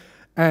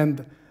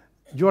 And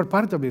you are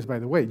part of this, by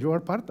the way. You are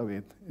part of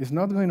it. It's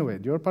not going away.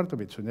 You are part of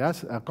it. So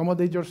just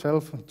accommodate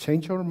yourself,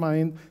 change your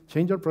mind,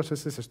 change your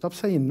processes, stop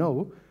saying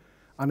no,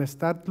 and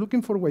start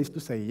looking for ways to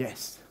say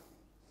yes.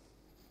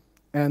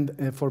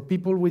 And for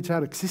people which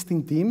are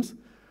existing teams,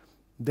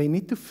 they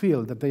need to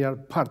feel that they are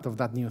part of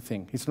that new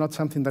thing. It's not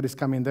something that is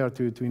coming there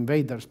to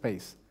invade their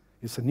space.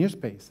 It's a new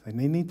space, and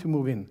they need to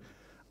move in.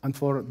 And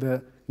for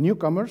the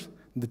newcomers,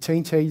 the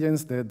change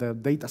agents, the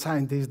data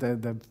scientists,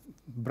 the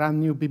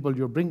brand new people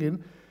you're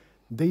bringing,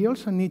 they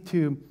also need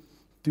to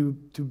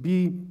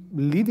be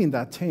leading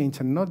that change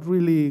and not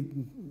really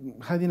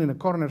hiding in a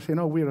corner saying,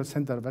 oh, we're a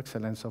center of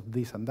excellence of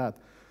this and that.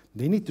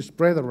 They need to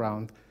spread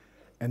around,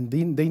 and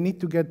they need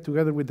to get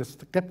together with the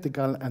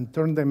skeptical and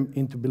turn them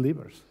into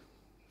believers.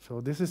 So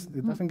it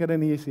doesn't get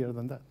any easier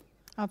than that.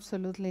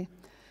 Absolutely.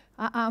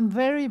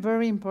 Very,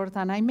 very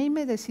important. I made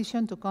my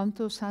decision to come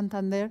to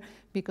Santander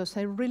because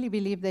I really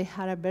believe they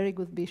had a very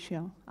good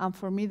vision. And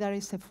for me, that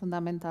is a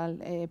fundamental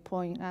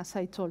point, as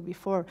I told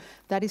before.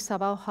 That is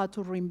about how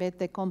to reinvent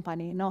the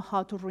company, not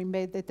how to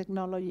reinvent the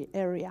technology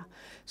area.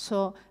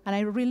 So, and I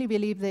really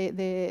believe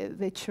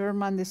the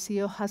chairman, the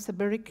CEO, has a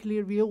very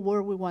clear view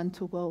where we want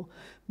to go.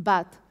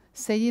 But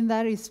saying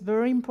that is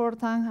very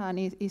important, and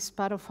it is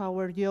part of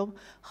our job,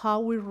 how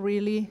we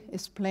really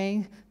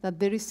explain that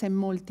there is a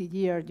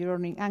multi-year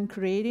journey, and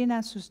creating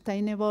a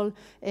sustainable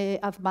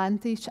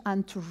advantage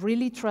and to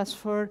really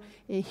transfer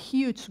a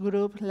huge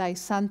group like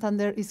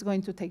Santander is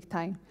going to take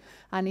time.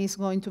 And it's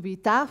going to be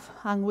tough,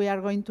 and we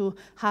are going to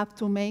have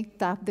to make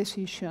tough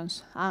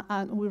decisions.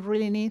 And we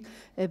really need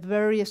a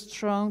very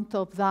strong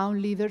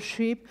top-down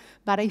leadership,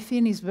 but I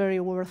think it's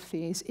very worth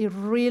it. It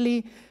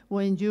really,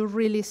 when you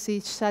really see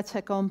such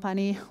a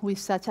company with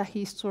such a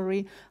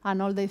history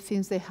and all the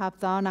things they have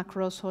done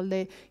across all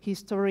the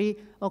history,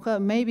 okay,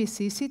 maybe it's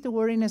easy to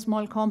work in a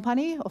small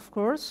company, of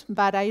course,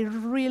 but I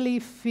really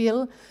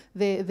feel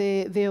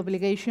the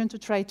obligation to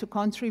try to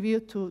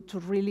contribute to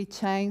really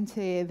change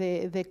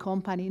the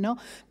company, no?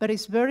 But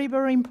it's very,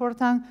 very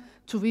important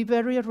to be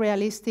very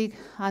realistic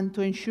and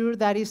to ensure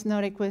that it's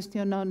not a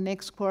question of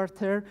next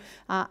quarter,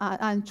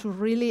 and to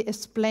really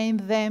explain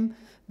them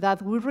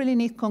that we really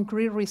need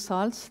concrete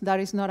results. That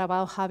is not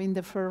about having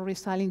the first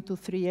result in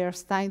 2-3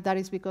 years' time. That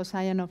is because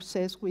I am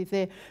obsessed with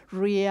the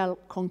real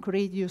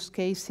concrete use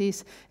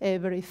cases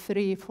every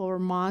 3-4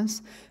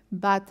 months.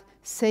 But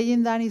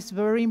saying that is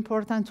very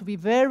important to be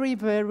very,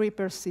 very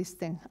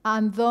persistent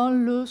and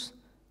don't lose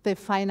the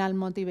final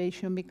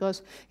motivation,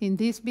 because in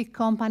these big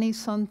companies,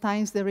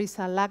 sometimes there is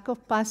a lack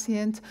of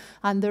patience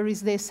and there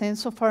is the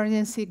sense of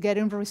urgency,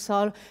 getting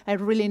result. I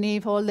really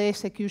need all the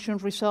execution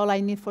result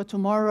I need for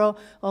tomorrow.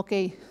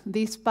 Okay,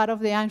 this part of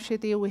the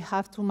anxiety we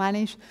have to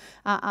manage,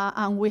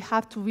 and we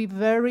have to be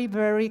very,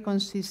 very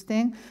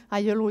consistent.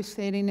 I always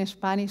say it in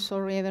Spanish,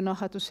 sorry, I don't know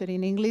how to say it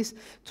in English,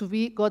 to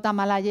be gota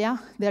malaya.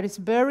 That is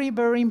very,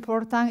 very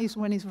important, is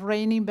when it's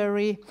raining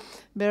very,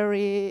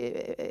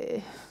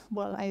 very,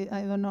 well,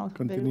 I don't know.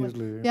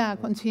 Continuously. Well. Yeah,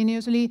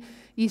 continuously.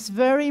 It's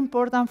very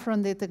important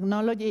from the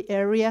technology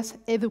areas,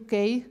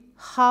 educate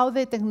how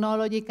the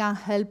technology can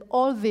help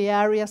all the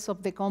areas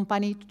of the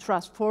company to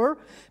transform,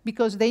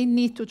 because they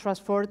need to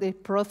transform the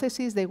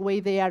processes, the way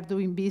they are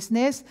doing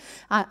business,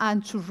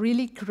 and to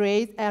really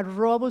create a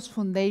robust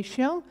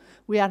foundation.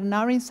 We are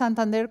now in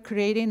Santander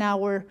creating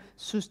our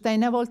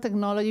sustainable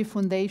technology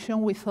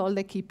foundation with all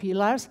the key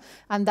pillars,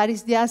 and that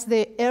is just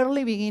the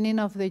early beginning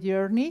of the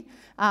journey,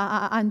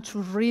 and to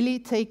really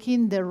take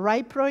in the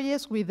right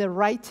projects with the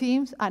right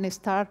teams and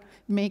start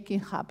making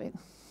happen.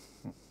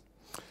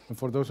 And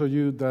for those of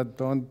you that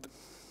don't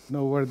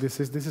know where this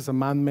is a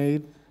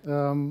man-made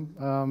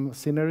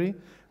scenery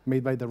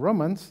made by the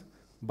Romans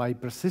by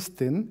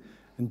persisting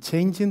and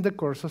changing the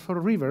course of a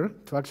river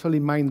to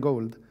actually mine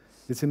gold.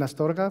 It's in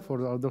Astorga,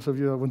 for those of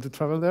you that want to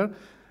travel there.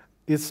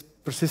 It's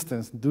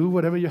persistence. Do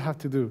whatever you have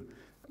to do.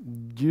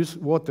 Use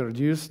water,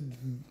 use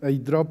a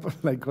drop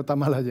like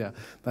Gotamalaya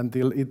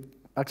until it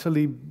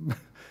actually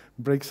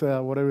breaks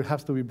whatever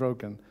has to be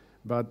broken.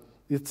 But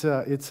it's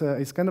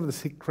kind of the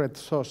secret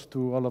sauce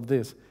to all of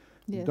this.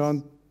 Yes.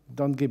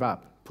 Don't give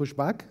up. Push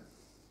back.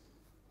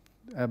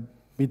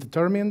 Be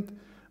determined.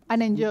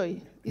 And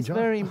enjoy. It's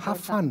very important.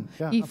 Have fun.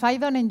 Yeah, if I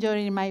don't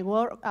enjoy in my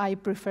work, I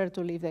prefer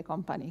to leave the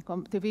company,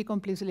 to be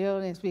completely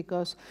honest,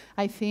 because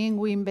I think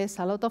we invest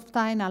a lot of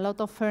time, a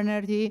lot of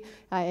energy.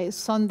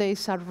 Some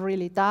days are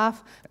really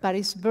tough, but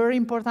it's very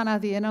important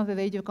at the end of the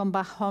day you come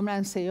back home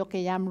and say,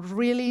 okay, I'm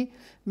really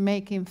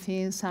making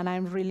things and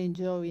I'm really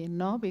enjoying,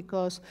 no?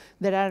 Because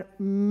there are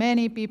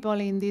many people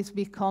in these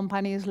big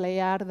companies, they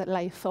are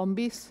like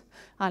zombies,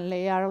 and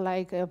they are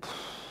like...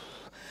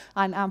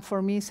 And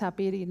for me, it's a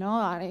pity,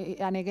 no?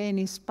 And again,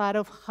 it's part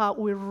of how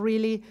we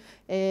really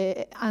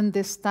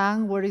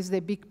understand what is the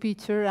big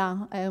picture,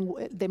 and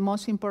the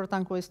most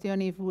important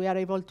question, if we are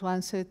able to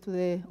answer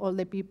to all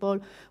the people,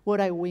 what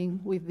I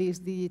win with this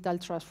digital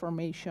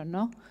transformation,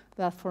 no?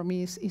 That for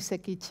me is a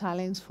key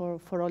challenge for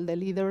all the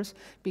leaders,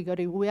 because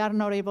if we are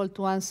not able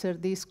to answer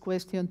this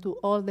question to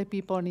all the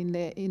people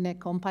in a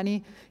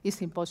company,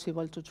 it's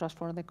impossible to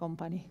transform the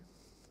company.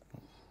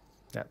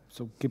 Yeah,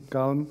 so keep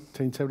calm,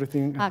 change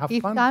everything, and have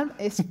keep fun. Keep calm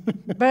is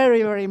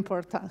very, very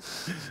important.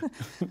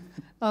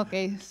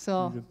 Okay,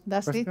 so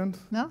that's Questions?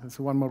 it. No? There's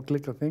one more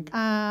click, I think.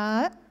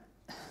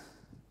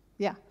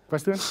 Yeah.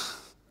 Question?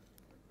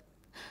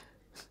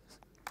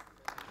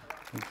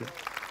 Thank you.